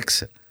ανταρτούν και εγώ δεν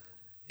έξερα.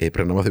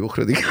 Πρέπει να μάθω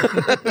υποχρεωτικά.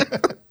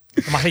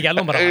 Μάθε κι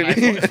άλλο πράγμα.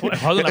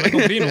 Εφάδω να με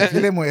τον κρίνω.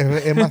 Φίλε μου,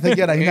 έμαθε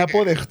για να είναι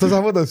αποδεκτός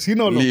από το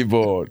σύνολο.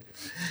 Λοιπόν.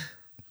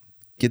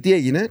 Και τι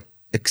έγινε,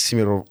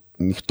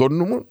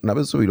 εξημερονυχτώνου μου να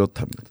παίζω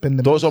πιλότα.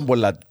 Τόσο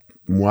πολλά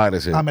μου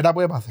άρεσε. Α, μετά που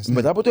έμαθες.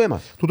 Μετά που το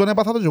έμαθα. Τούτον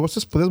έπαθα το και εγώ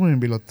στις σπουδές μου με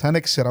πιλότα. Δεν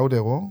έξερα ούτε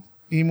εγώ.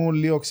 Ήμουν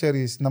λίγο,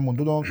 ξέρεις, να μου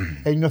τούτο.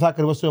 Ένιωθα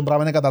ακριβώς το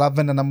πράγμα, δεν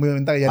καταλάβαινε να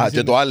μου τα γεννήσει. Α,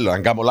 και το άλλο,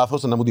 αν κάνω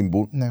λάθος να μου την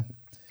πούν. Ναι.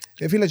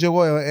 Φίλε, και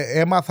εγώ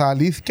έμαθα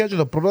αλήθεια και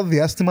το πρώτο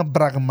διάστημα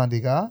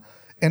πραγματικά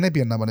δεν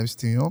έπιανα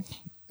πανεπιστήμιο.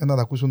 Να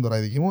τα ακούσουν τώρα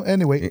οι δικοί μου.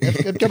 Anyway,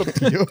 έπιανα το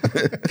πτυχίο.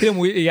 Φίλε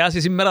μου, η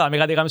Άση σήμερα με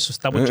κάτι έκαμε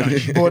σωστά.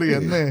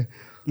 Μπορεί, ναι.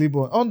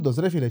 Λοιπόν, όντως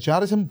ρε φίλε, και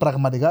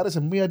πραγματικά άρεσε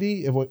μου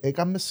γιατί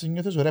έκαμε σε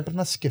νιώθες ωραία, πρέπει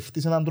να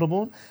σκεφτείς έναν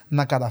τρόπο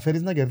να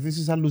καταφέρεις να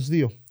κερδίσεις άλλους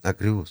 2.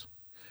 Ακριβώς.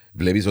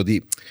 Βλέπεις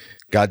ότι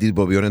κάτι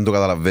που δεν το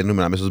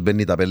καταλαβαίνουμε, αμέσως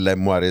μπαίνει η ταπέλα,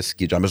 μου αρέσει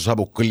και αμέσως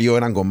αποκλείω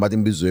έναν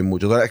κομμάτι της ζωής μου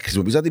και τώρα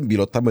χρησιμοποίησα την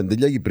πιλότα μου εν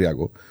τέλεια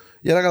Κυπριακό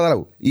για να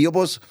καταλάβω. Ή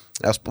όπως,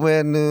 ας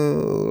πούμε,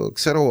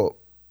 ξέρω,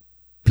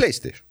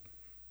 PlayStation.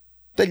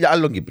 Τέλεια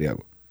άλλον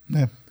Κυπριακό. Ναι.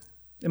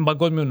 Είναι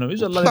παγκόσμιο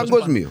νομίζω, αλλά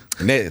παγκόσμιο.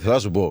 Ναι, θέλω να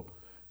σου πω.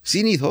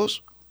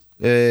 Συνήθως,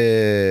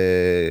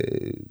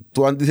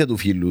 του αντίθετου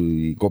φίλου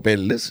οι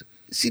κοπέλες,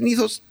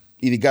 συνήθως,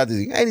 ειδικά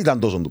της δεν ήταν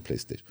τόσο του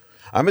PlayStation.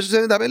 Αμέσως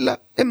είναι τα πέλα,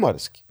 μου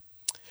αρέσει.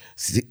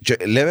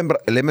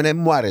 Λέμε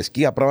μου αρέσει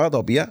για πράγματα τα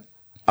οποία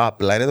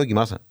απλά είναι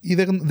δοκιμάσα. Ή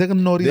δεν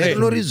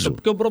γνωρίζω.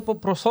 Το πιο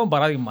προσφάτο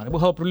παράδειγμα που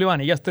είχα το πρόβλημα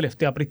υγείας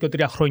τελευταία πριν και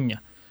 3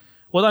 χρόνια.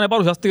 Όταν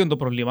παρουσιάστηκε το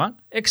πρόβλημα,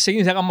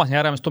 ξεκίνησε να κάνω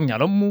μαθηνιάρα μες στο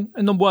μυαλό μου,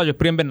 εν τον που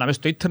πριν μπαίνα μες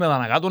στο ίντερνετ,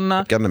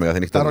 ανακάτωνα. Πιάνε με κάθε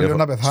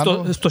νύχτα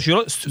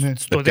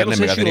στο τέλος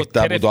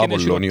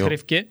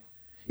χειροτέρευκε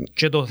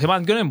και το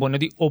θέμα είναι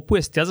ότι όπου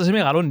εστιάζεσαι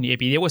μεγαλώνει.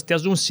 Επειδή εγώ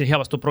εστιάζομαι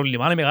συνέχεια στο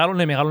πρόβλημα,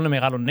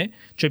 μεγαλώνε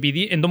και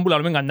επειδή εν τον που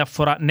λαλούμε καμιά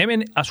φορά, ναι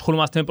μεν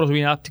ασχολούμαστε με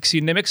προσωπική ανάπτυξη,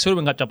 ναι μεν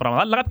ξέρουμε κάποια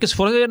πράγματα, αλλά κάποιες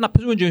φορές να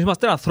παίζουμε και εμείς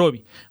είμαστε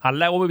ανθρώποι.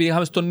 Αλλά εγώ επειδή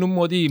είχαμε στο νου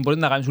μου ότι μπορείς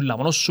να κάνεις ούλα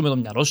μόνος σου με το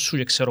μυαλό σου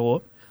και ξέρω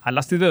εγώ,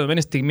 αλλά στη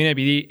δεδομένη στιγμή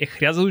επειδή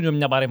χρειάζεται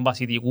μια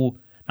παρέμβαση ειδικού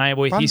να με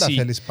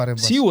βοηθήσει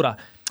σίγουρα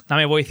να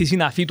με βοηθήσει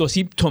να φύγει το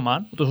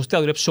σύμπτωμα, ώστε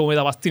να δουλέψω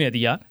μετά πας στην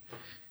αιτία.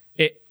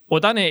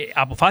 Όταν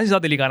αποφάσισα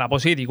τελικά να πω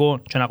σε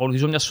ειδικό και να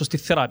ακολουθήσω μια σωστή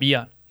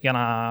θεραπεία για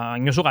να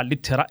νιώσω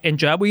καλύτερα,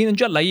 εντιά που έγινε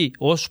και αλλαγή.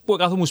 Ώσπου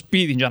κάθομαι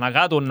σπίτι και να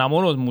κάτω να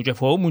μόνος μου και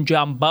φοβούμουν και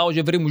αν πάω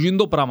και βρει μου γίνει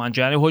το πράγμα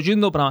και αν έχω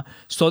γίνει το πράγμα.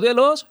 Στο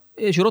τέλος,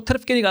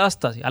 χειρότερευκε η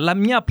κατάσταση. Αλλά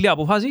μια απλή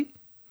αποφάση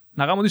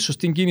να κάνω τη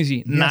σωστή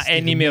κίνηση, να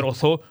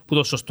ενημερωθώ που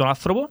το σωστό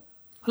άνθρωπο,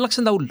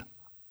 αλλάξαν τα ούλα.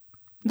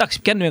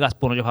 Εντάξει, πιάνει μεγάλος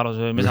πόνο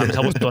κεφάλος μέσα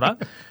από τώρα.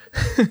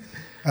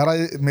 Άρα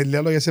με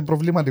λίγα λόγια είσαι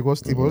προβληματικός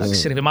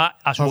τύπος.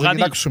 Ας πω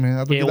κάτι,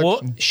 εγώ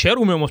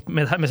χαίρομαι όμως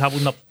μέσα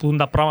από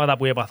τα πράγματα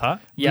που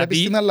έπαθα.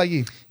 Βλέπεις την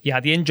αλλαγή.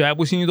 Γιατί εντιαμέ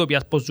που συνειδητοποιείς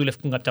πώς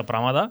δουλεύουν κάποια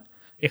πράγματα,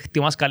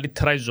 εκτιμάς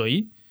καλύτερα η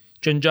ζωή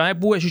και εντιαμέ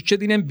που έχεις και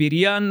την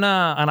εμπειρία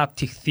να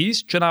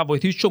αναπτυχθείς και να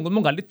βοηθήσεις τον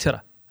κόσμο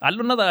καλύτερα.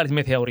 Άλλο να τα κάνεις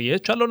με θεωρίες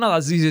και άλλο να τα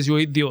ζήσεις εσύ ο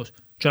ίδιος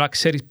και να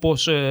ξέρεις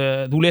πώς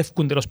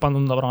δουλεύουν τέλος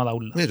πάντων τα πράγματα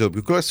όλα. Το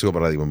πιο κλασικό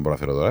παράδειγμα που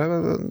παραφέρω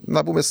τώρα,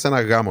 να πούμε σε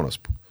ένα γάμο, ας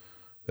πούμε.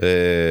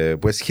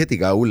 Που είναι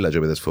σχετικά ούλα και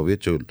με τις φοβίες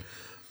και ούλα.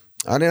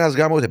 Αν ένας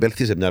γάμος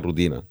επέλθει σε μια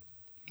ρουτίνα.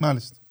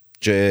 Μάλιστα.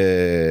 Και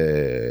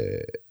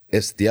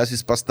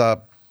εστιάσεις πας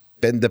στα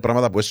 5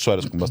 πράγματα που σου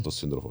αρέσκουν πας στον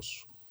σύντροφο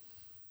σου.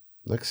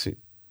 Εντάξει.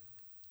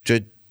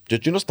 Και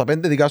εκείνος τα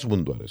 5 δικά σου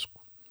που του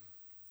αρέσκουν.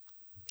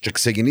 Και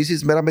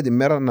ξεκινήσεις μέρα με τη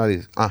μέρα να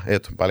δεις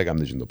έτω, πάλι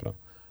κάνεις το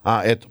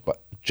πράγμα. Έτω,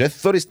 και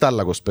θωρείς τα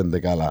άλλα 25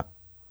 καλά.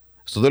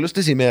 Στο τέλος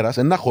της ημέρας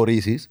να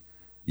χωρίσεις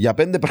για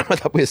 5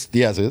 πράγματα που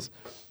εστιάσεις.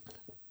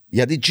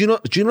 Γιατί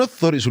τσίνο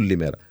θωρείς όλη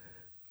μέρα.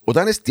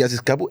 Όταν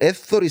εστιάσεις κάπου,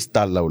 θωρείς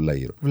τα άλλα όλα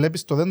γύρω.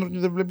 Βλέπεις το δέντρο και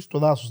δεν βλέπεις το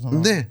δάσος.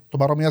 Ναι. Το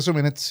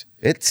παρομοιάζομαι έτσι.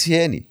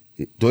 Έτσι είναι.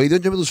 Το ίδιο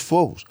και με τους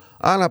φόβους.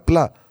 Αν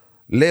απλά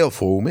Λέω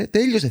φοβούμαι,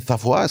 τέλειωσε, θα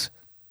φοάσαι.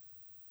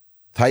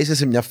 Θα είσαι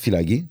σε μια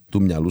φυλακή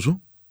του μυαλού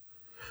σου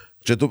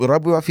και τώρα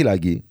που είπα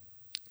φυλακή,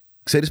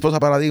 ξέρεις πόσα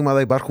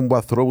παραδείγματα υπάρχουν από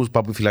ανθρώπους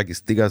που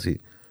φυλακιστήκαν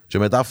και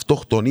μετά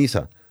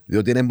αυτοκτονήσαν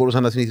διότι δεν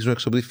μπορούσαν να συνεχίσουν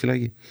έξω από τη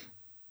φυλακή.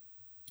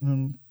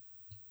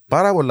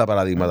 Πάρα πολλά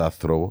παραδείγματα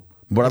ανθρώπων.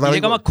 Γιατί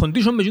έκανα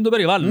condition με το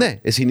περιβάλλον. Ναι,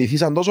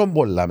 συνηθίσαν τόσο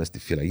πολλά μες στη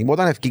φυλακή.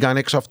 Όταν ευκήκαν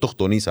έξω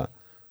αυτοκτονήσαν.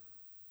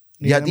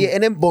 Γιατί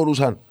δεν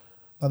μπορούσαν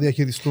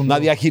να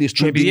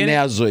διαχειριστούν τη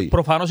νέα ζωή.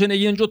 Προφανώς είναι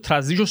γίνει και ο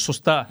transition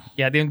σωστά.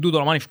 Γιατί είναι τούτο,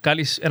 αν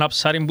ευκάλεις ένα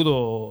ψάρι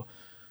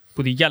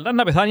που τη γυάλα,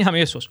 να πεθάνει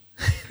αμέσως.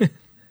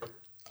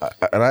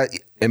 Άρα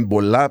είναι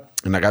πολλά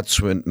να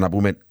κάτσουμε να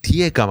πούμε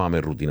τι έκαναμε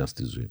ρουτίνα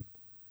στη ζωή.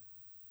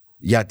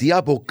 Γιατί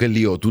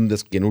αποκλειωτούν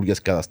τις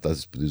καινούργιες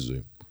καταστάσεις που τη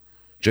ζωή.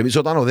 Και εμείς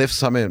όταν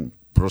οδεύσαμε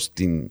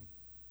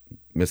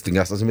μες στην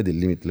κατάσταση με τη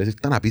Limitless,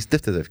 ήρθαν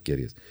απίστευτες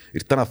ευκαιρίες.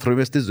 Ήρθαν ανθρώποι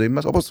μες στη ζωή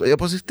μας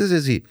όπως ήρθες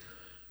εσύ.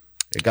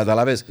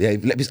 Καταλάβες,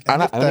 βλέπεις,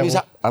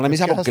 αν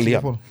εμείς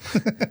αποκλείαμε.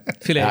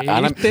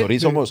 Αν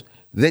θεωρείς όμως,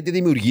 δεν τη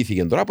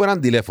δημιουργήθηκε τώρα από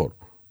έναν τηλέφωνο.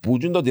 Που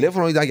το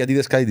τηλέφωνο ήταν γιατί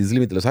είδες κάτι της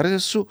Limitless, άρεσε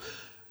σου.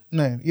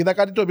 Ναι, είδα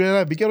κάτι το οποίο ήταν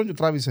επίκαιρο και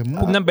τράβησε μου.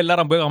 Που μια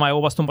μπελάρα που έκανα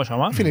εγώ πας στον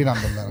Πασαμά. Φίλε, ήταν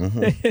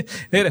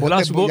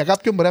μπελάρα. Για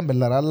κάποιον μπορεί να είναι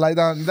μπελάρα, αλλά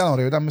ήταν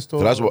ωραίο, ήταν μες στο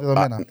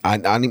δεδομένα.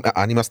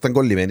 Αν ήμασταν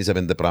κολλημένοι σε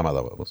 5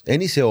 πράγματα,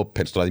 δεν είσαι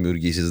open στο να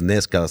δημιουργήσεις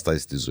νέες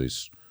καταστάσεις της ζωής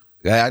σου.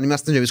 Αν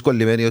ήμασταν και εμείς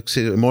κολλημένοι,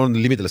 μόνο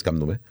Limitless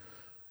κάνουμε,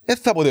 δεν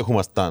θα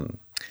αποδεχόμασταν.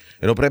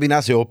 Ενώ πρέπει να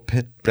είσαι open,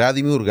 πρέπει να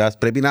δημιουργάς,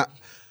 πρέπει να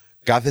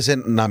κάθεσαι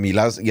να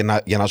μιλάς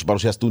για να σου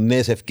παρουσιαστούν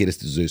νέες ευκαιρίες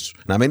της ζωής σου.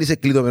 Να μένεις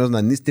εκκλειτωμένος, να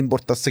ανοίξεις την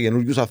πόρτα σε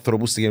καινούργιους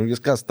ανθρώπους, σε καινούργιες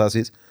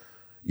καταστάσεις,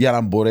 για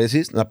να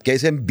μπορέσεις να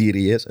πιάσεις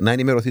εμπειρίες, να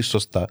ενημερωθείς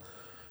σωστά,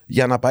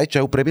 για να πάει και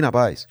όπου πρέπει να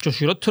πάεις. Και ο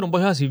χειρότερο που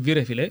θα συμβεί,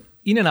 ρε φίλε,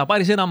 είναι να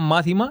πάρεις ένα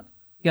μάθημα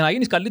για να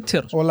γίνεις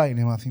καλύτερος. Όλα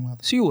είναι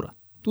μάθηματα. Σίγουρα.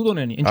 Τούτον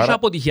είναι. Είναι και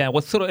αποτυχία.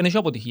 Εγώ θέλω είναι και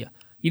αποτυχία.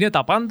 Είναι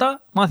τα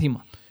πάντα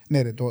μάθημα.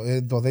 Ναι ρε,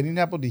 το δεν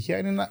είναι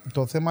αποτυχία,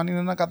 το θέμα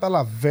είναι να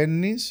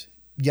καταλαβαίνεις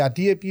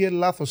γιατί έπιε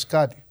λάθος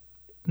κάτι.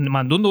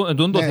 Μα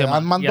το θέμα.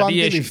 Αν το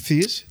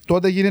αντιληφθείς,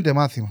 τότε γίνεται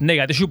μάθημα. Ναι,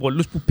 γιατί έχει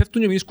πολλούς που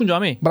πέφτουν και μηνίσκουν για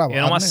μέ.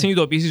 Ενώ μας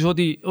συνειδητοποιήσεις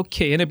ότι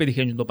δεν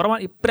πετυχαίνει το πράγμα,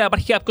 πρέπει να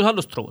υπάρχει κάποιος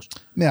άλλος τρόπος.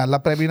 Ναι, αλλά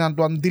πρέπει να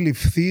το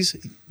αντιληφθείς,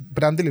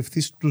 πρέπει να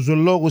αντιληφθείς τους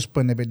λόγους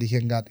που δεν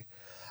πετυχαίνει κάτι.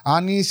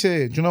 Αν είσαι,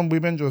 εκείνο που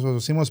είπε ο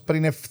Σίμος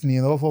πριν,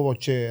 ευθυνιδόφοβο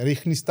και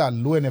ρίχνεις τα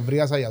αλλού,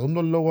 ενευρίασα για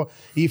τον λόγο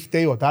ή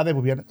φταίει ο τάδε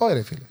που πιάνε. Όχι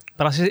ρε φίλε.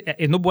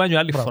 Ενώ που είναι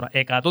άλλη φορά,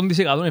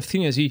 100%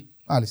 ευθύνη εσύ.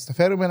 Μάλιστα,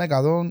 φέρουμε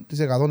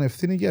 100%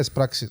 ευθύνη και τις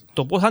πράξεις.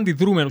 Το πώς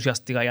αντιδρούμε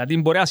ουσιαστικά, γιατί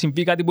μπορεί να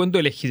συμβεί κάτι που δεν το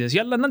ελέγχεις εσύ,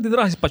 αλλά να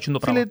αντιδράσεις πατσιν το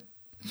πράγμα. Φίλε,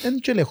 δεν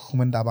και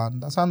ελέγχουμε τα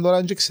πάντα. Σαν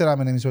τώρα δεν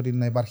ξέραμε εμείς ότι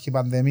να υπάρχει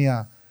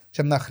πανδημία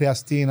και να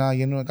χρειαστεί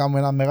να κάνουμε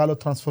ένα μεγάλο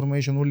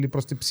transformation όλοι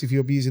προς την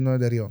ψηφιοποίηση των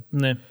εταιριών.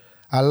 Ναι.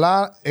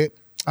 Αλλά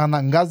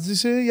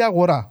αναγκάζεσαι η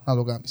αγορά να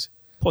το κάνεις.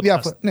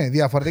 Ναι,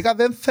 διαφορετικά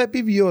δεν θα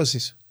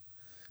επιβιώσεις.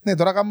 Ναι,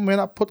 τώρα κάνουμε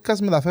ένα podcast,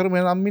 μεταφέρουμε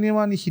ένα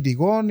μήνυμα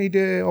ηχητικό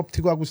είτε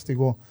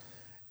οπτικό-ακουστικό.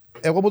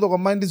 Εγώ που το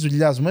κομμάτι της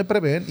δουλειάς μου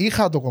έπρεπε,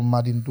 είχα το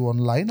κομμάτι του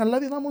online, αλλά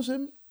δυνάμωσε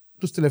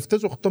τους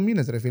τελευταίους 8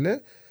 μήνες ρε φίλε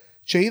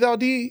και είδα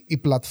ότι η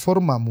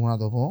πλατφόρμα μου, να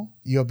το πω,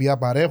 η οποία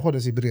παρέχω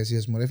τις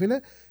υπηρεσίες μου ρε φίλε,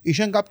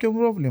 είχε κάποιο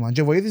πρόβλημα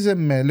και βοήθησε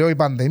με, λέω, η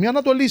πανδημία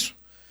να το λύσω.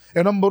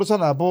 Ενώ μπορούσα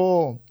να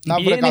πω,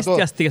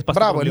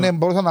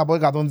 μπορούσα να πω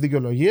 100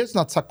 δικαιολογίες,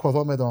 να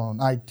τσακωθώ με τον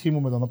IT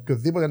μου, με τον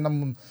οποιοδήποτε,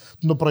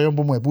 το προϊόν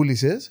που μου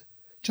επούλησες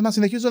και να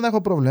συνεχίζω να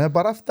έχω πρόβλημα.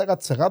 Παρά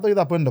 10%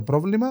 είδα που είναι το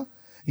πρόβλημα,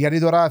 γιατί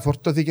τώρα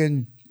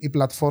φορτώθηκε η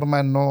πλατφόρμα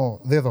ενώ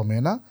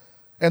δεδομένα,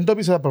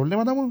 εντόπισα τα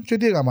προβλήματα μου και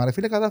τι έκανα ρε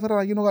φίλε, κατάφερα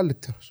να γίνω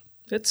καλύτερος.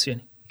 Έτσι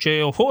είναι.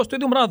 Και ο φόβος του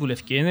ίδιου πράγμα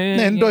δουλεύει. Ναι,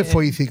 δεν το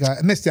εφοήθηκα.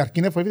 Ναι, στη αρχή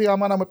εφοήθηκα,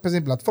 άμα να μου έπαιζε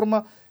η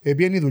πλατφόρμα,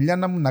 επειδή η δουλειά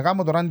να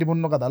κάνω τώρα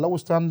αντιπώνω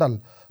καταλόγους του αντάλ.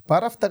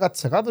 Παρά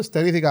 7%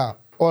 στερήθηκα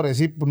ώρες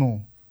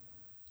ύπνου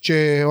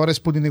και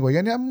ώρες που την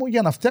οικογένεια μου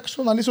για να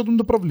φτιάξω να λύσω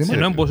το πρόβλημα.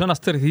 Ενώ μπορείς να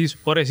στερηθείς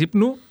ώρες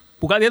ύπνου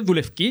που κάτι δεν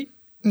δουλεύει και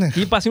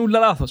είπα είναι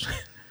λάθος.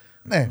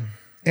 Ναι,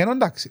 ενώ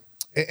εντάξει.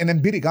 Είναι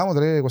εμπειρικά μου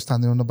ρε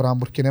Κωνσταντίνο το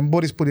πράγμα και δεν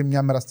μπορείς που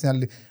μια μέρα στην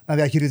άλλη να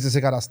διαχειρίζεσαι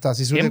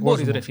καταστάσεις. Δεν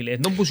μπορείς ρε φίλε.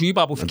 Ενώ που σου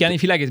είπα που φτιάνει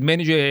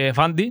φυλακισμένοι και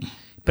φάντη,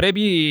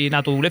 πρέπει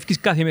να το δουλεύεις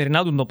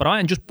καθημερινά το πράγμα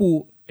έτσι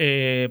που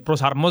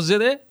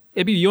προσαρμόζεται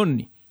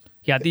επιβιώνει.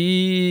 Γιατί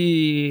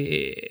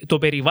το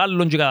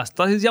περιβάλλον και οι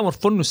καταστάσεις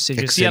διαμορφώνουν σε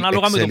και εσύ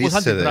ανάλογα με το πώς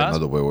αντιδράς.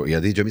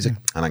 Γιατί και εμείς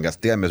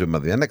αναγκαστήκαμε μέσω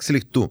μαθημάτια να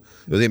εξελιχτούν.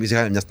 Διότι εμείς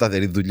είχαμε μια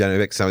σταθερή δουλειά,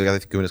 έπαιξαμε κάθε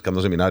 2 μήνες κάνω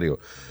σεμινάριο.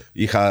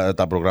 Είχα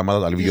τα προγράμματα,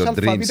 τα video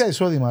dreams. Είχα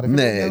εισόδημα,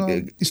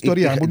 ρε.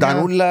 Ιστορία. Ήταν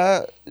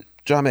όλα,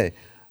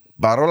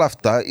 παρόλα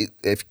αυτά,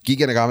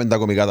 ευκήκε να κάνουμε τα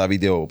κομικά τα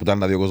βίντεο που ήταν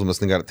να δει ο κόσμος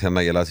στην καρτέρα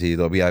να γελάσει,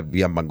 τα οποία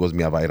πήγαν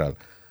παγκόσμια viral.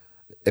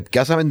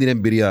 Επιάσαμε την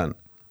εμπειρία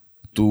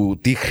του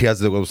τι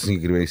χρειάζεται ο κόσμος στην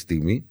συγκεκριμένη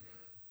στιγμή.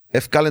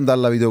 Ευκάλεν τα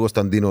άλλα βίντεο ο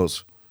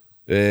Κωνσταντίνος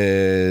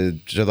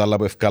και τα άλλα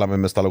που ευκάλαμε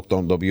μες στα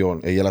lockdown το οποίο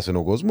γέλασε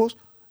ο κόσμος.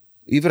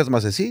 Ήβρες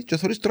μας εσύ και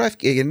θωρείς τώρα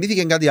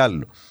γεννήθηκε κάτι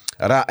άλλο.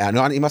 Άρα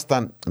αν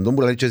ήμασταν, τον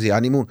που λέει και εσύ,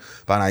 αν ήμουν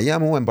Παναγιά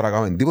μου, δεν μπορώ να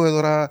κάνουμε τίποτε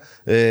τώρα,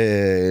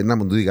 να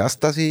μου τούτη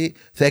κατάσταση,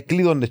 θα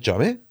εκλείδωνε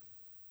τσάμε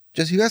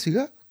και σιγά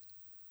σιγά.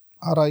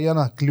 Άρα για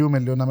να κλείουμε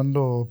λίγο, να μην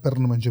το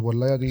παίρνουμε και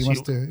πολλά, γιατί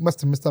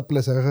είμαστε μες στα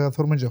πλαίσια, θα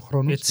θέλουμε και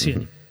χρόνο. Έτσι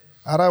είναι.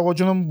 Άρα εγώ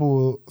εκείνο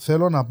που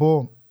θέλω να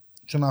πω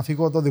και να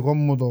φύγω το δικό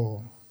μου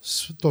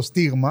το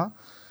στίγμα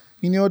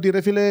είναι ότι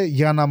ρε φίλε,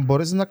 για να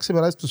μπορέσεις να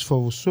ξεπεράσεις τους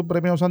φόβους σου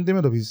πρέπει να τους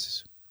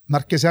αντιμετωπίσεις. Να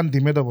έρχεσαι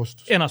αντιμέτωπος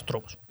τους. Ένας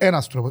τρόπος.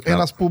 Ένας τρόπος.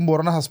 Ένας που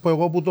μπορώ να σας πω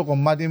εγώ που το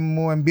κομμάτι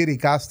μου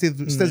εμπειρικά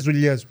στις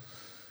δουλειές μου.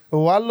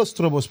 Ο άλλος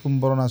τρόπος που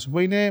μπορώ να σου πω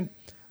είναι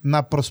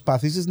να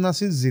προσπαθήσεις να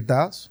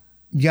συζητάς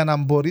για να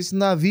μπορείς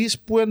να δεις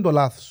που είναι το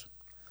λάθος.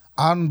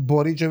 Αν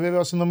μπορεί και βέβαια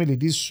ο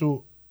συνομιλητής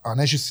σου, αν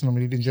έχεις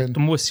συνομιλητή, Το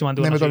μου είναι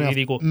σημαντικό να σου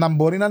ειδικό. να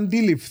μπορεί να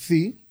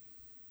αντιληφθεί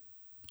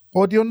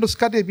ότι όντως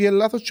κάτι επί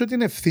λάθος και ότι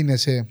είναι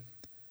ευθύνεσαι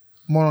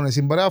μόνο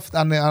εσύ. Μπορεί,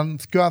 αν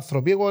δύο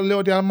άνθρωποι, εγώ λέω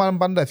ότι αν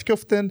πάντα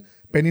ευκαιόφτεν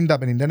 50-50,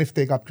 δεν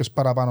φταίει κάποιος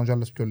παραπάνω και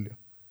άλλος πιο λίγο.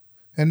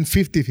 Είναι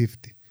 50-50.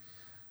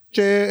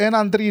 Και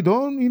έναν τρίτο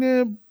είναι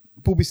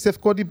που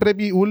πιστεύω ότι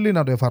πρέπει όλοι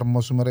να το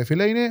εφαρμόσουμε ρε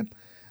φίλε, είναι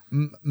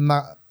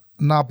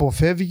να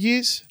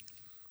αποφεύγεις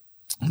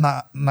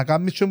να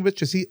κάνεις και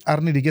εσύ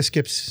αρνητικές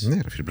σκέψεις.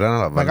 Ναι, ρε φίλε, πρέπει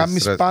να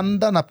κάνεις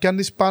πάντα, να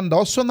πιάνεις πάντα,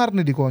 όσο είναι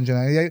αρνητικό.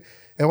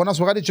 Εγώ να σου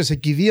πω κάτι και σε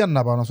κηδεία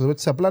να πάω, να σου πω,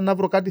 απλά να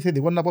βρω κάτι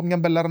θετικό, να πω μια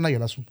μπελάρα να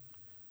γελάσουν.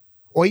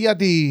 Όχι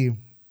γιατί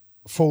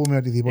φοβούμαι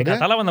οτιδήποτε,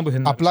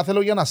 απλά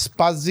θέλω για να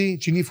σπάζει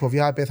η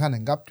φοβιά, πέθανε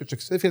κάποιος και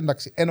ξέρεις,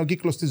 εντάξει, είναι ο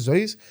κύκλος της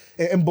ζωής,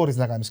 δεν μπορείς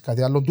να κάνεις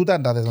κάτι άλλο, τούτα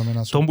είναι τα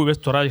δεδομένα σου. Το που είπες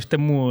τώρα, είστε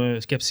μου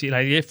σκέψη,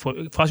 δηλαδή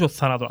φάση ο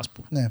θάνατο ας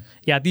πούμε.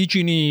 Γιατί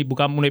εκείνοι που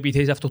κάνουν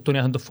επιθέσεις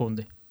αυτοκτονίας δεν το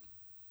φοβούνται.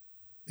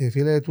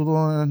 Φίλε,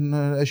 τούτο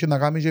έχει να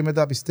κάνει και με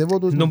τα πιστεύω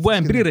τους. Τον που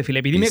εμπρί ρε φίλε,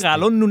 επειδή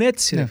μεγαλώνουν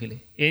έτσι ρε φίλε.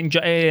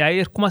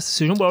 Έρχομαστε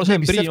σε ζώο που λαλώσαμε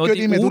πριν. Πιστεύω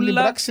ότι με την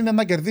πράξη είναι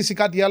να κερδίσει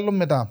κάτι άλλο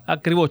μετά.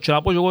 Ακριβώς. Και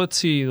να πω και εγώ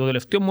έτσι το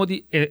τελευταίο μου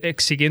ότι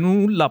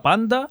ξεκινούν όλα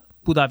πάντα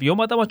που τα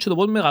βιώματα μας και το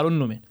πώς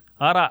μεγαλώνουμε.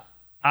 Άρα,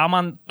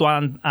 άμα το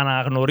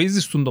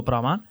αναγνωρίζεις το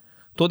πράγμα,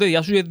 τότε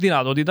διάσου και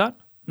δυνατότητα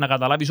να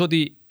καταλάβεις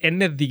ότι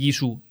είναι δική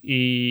σου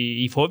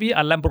η φόβη,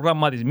 αλλά είναι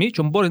προγραμματισμοί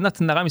και μπορείς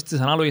να κάνεις τις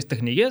ανάλογες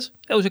τεχνικές,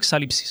 τους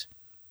εξαλείψεις.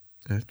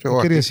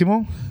 Κύριε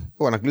Σίμω,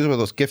 εγώ να κλείσω με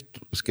το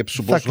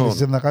σκέψου θα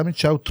κλείσεις να κάνεις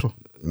και outro.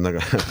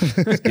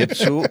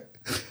 Σκέψου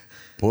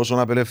πόσο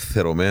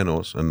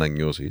απελευθερωμένος να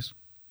νιώσεις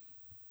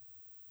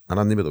αν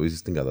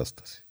αντιμετωπίσεις την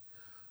κατάσταση.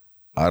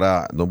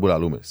 Άρα, τον που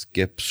λαλούμε,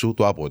 σκέψου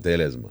το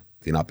αποτέλεσμα,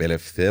 την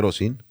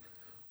απελευθέρωση,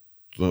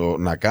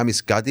 να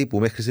κάνεις κάτι που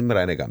μέχρι σήμερα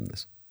δεν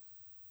έκανες.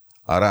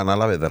 Άρα,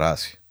 ανάλαβε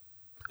δράση.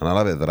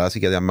 Ανάλαβε δράση,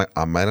 γιατί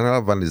αν δεν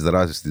αναλαμβάνεις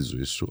δράση στη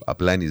ζωή σου,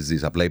 απλά είναι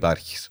ζεις, απλά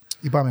υπάρχεις.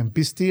 Είπαμε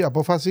πίστη,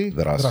 απόφαση,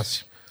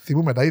 δράση.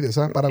 Θυμούμε τα είδες,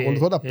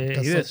 παρακολουθώ τα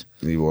podcast.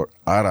 Λοιπόν,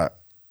 άρα,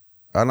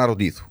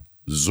 αναρωτήθου,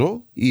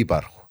 ζω ή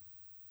υπάρχω.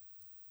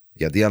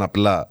 Γιατί αν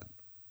απλά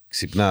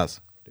ξυπνάς,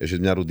 έχεις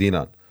μια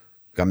ρουτίνα,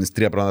 κάνεις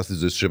 3 πράγματα στη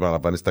ζωή σου και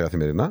επαναλαμβάνεις τα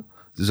καθημερινά,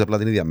 ζεις απλά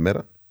την ίδια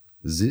μέρα,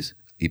 ζεις,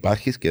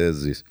 υπάρχεις και δεν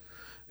ζεις.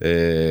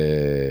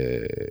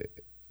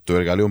 Το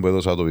εργαλείο που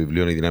έδωσα το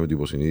βιβλίο είναι η δύναμη του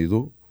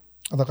υποσυνείδητου.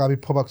 Θα τα κάνει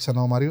pop-up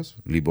ξανά ο Μάριος.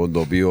 Λοιπόν, το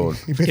οποίο...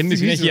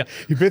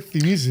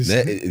 Υπενθυμίζεις.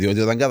 Ναι, διότι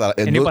όταν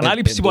καταλαβαίνεις... Είναι η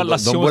επανάληψη που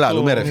αλλασιόμαστε.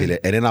 Τον πολλά ρε φίλε.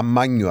 Είναι ένα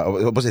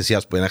μάνιουαλ, όπως εσύ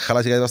ας πούμε, να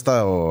χαλάσει κάτι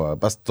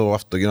πας στο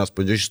αυτοκίνητο, ας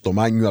πούμε, και έχεις το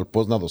μάνιουαλ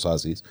πώς να το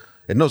σάσεις.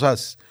 Ενώ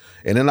σάσεις.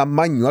 Είναι ένα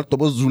μάνιουαλ το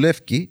πώς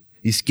δουλεύει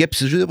η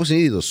σκέψη σου ή το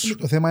υποσυνείδητο σου.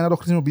 Το θέμα είναι να το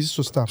χρησιμοποιήσεις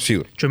σωστά.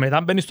 Σίγουρα. Και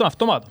μετά μπαίνεις στον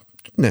αυτόματο.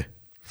 Ναι.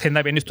 Θέλει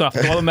να μπαίνεις στον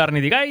αυτόματο με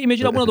αρνητικά ή με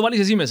εκείνα που να το βάλεις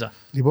εσύ μέσα.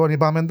 Λοιπόν,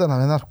 είπαμε να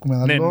μην αρκούμε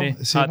άλλο.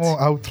 Σίμω,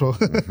 outro.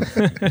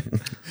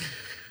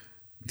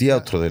 Τι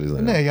outro θέλεις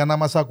να ναι, για να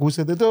μας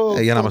ακούσετε.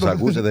 Για να μας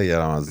ακούσετε, για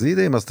να μας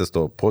δείτε. Είμαστε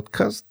στο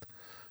podcast.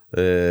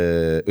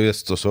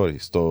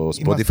 Στο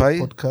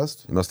Spotify.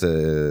 Είμαστε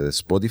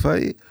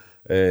Spotify.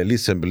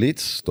 Listen Blitz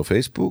στο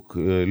Facebook.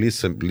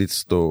 Listen Blitz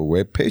στο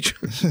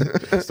webpage.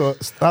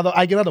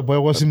 Άγγε να το πω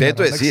εγώ σήμερα.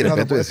 Πέτω εσύ ρε,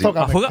 πέτω εσύ.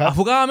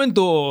 Αφού κάναμε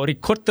το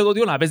record το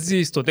δύο να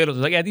παίζει στο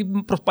τέλος, γιατί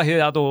προσπαθείτε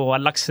να το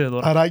αλλάξετε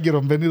τώρα. Άρα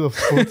Άγγερον μπαίνει το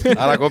spot.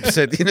 Άρα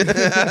κόψε την.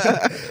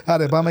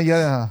 Άρα πάμε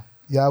για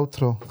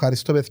outro.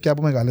 Ευχαριστώ παιδιά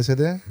που με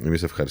καλέσετε.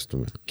 Εμείς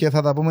ευχαριστούμε. Και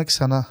θα τα πούμε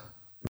ξανά.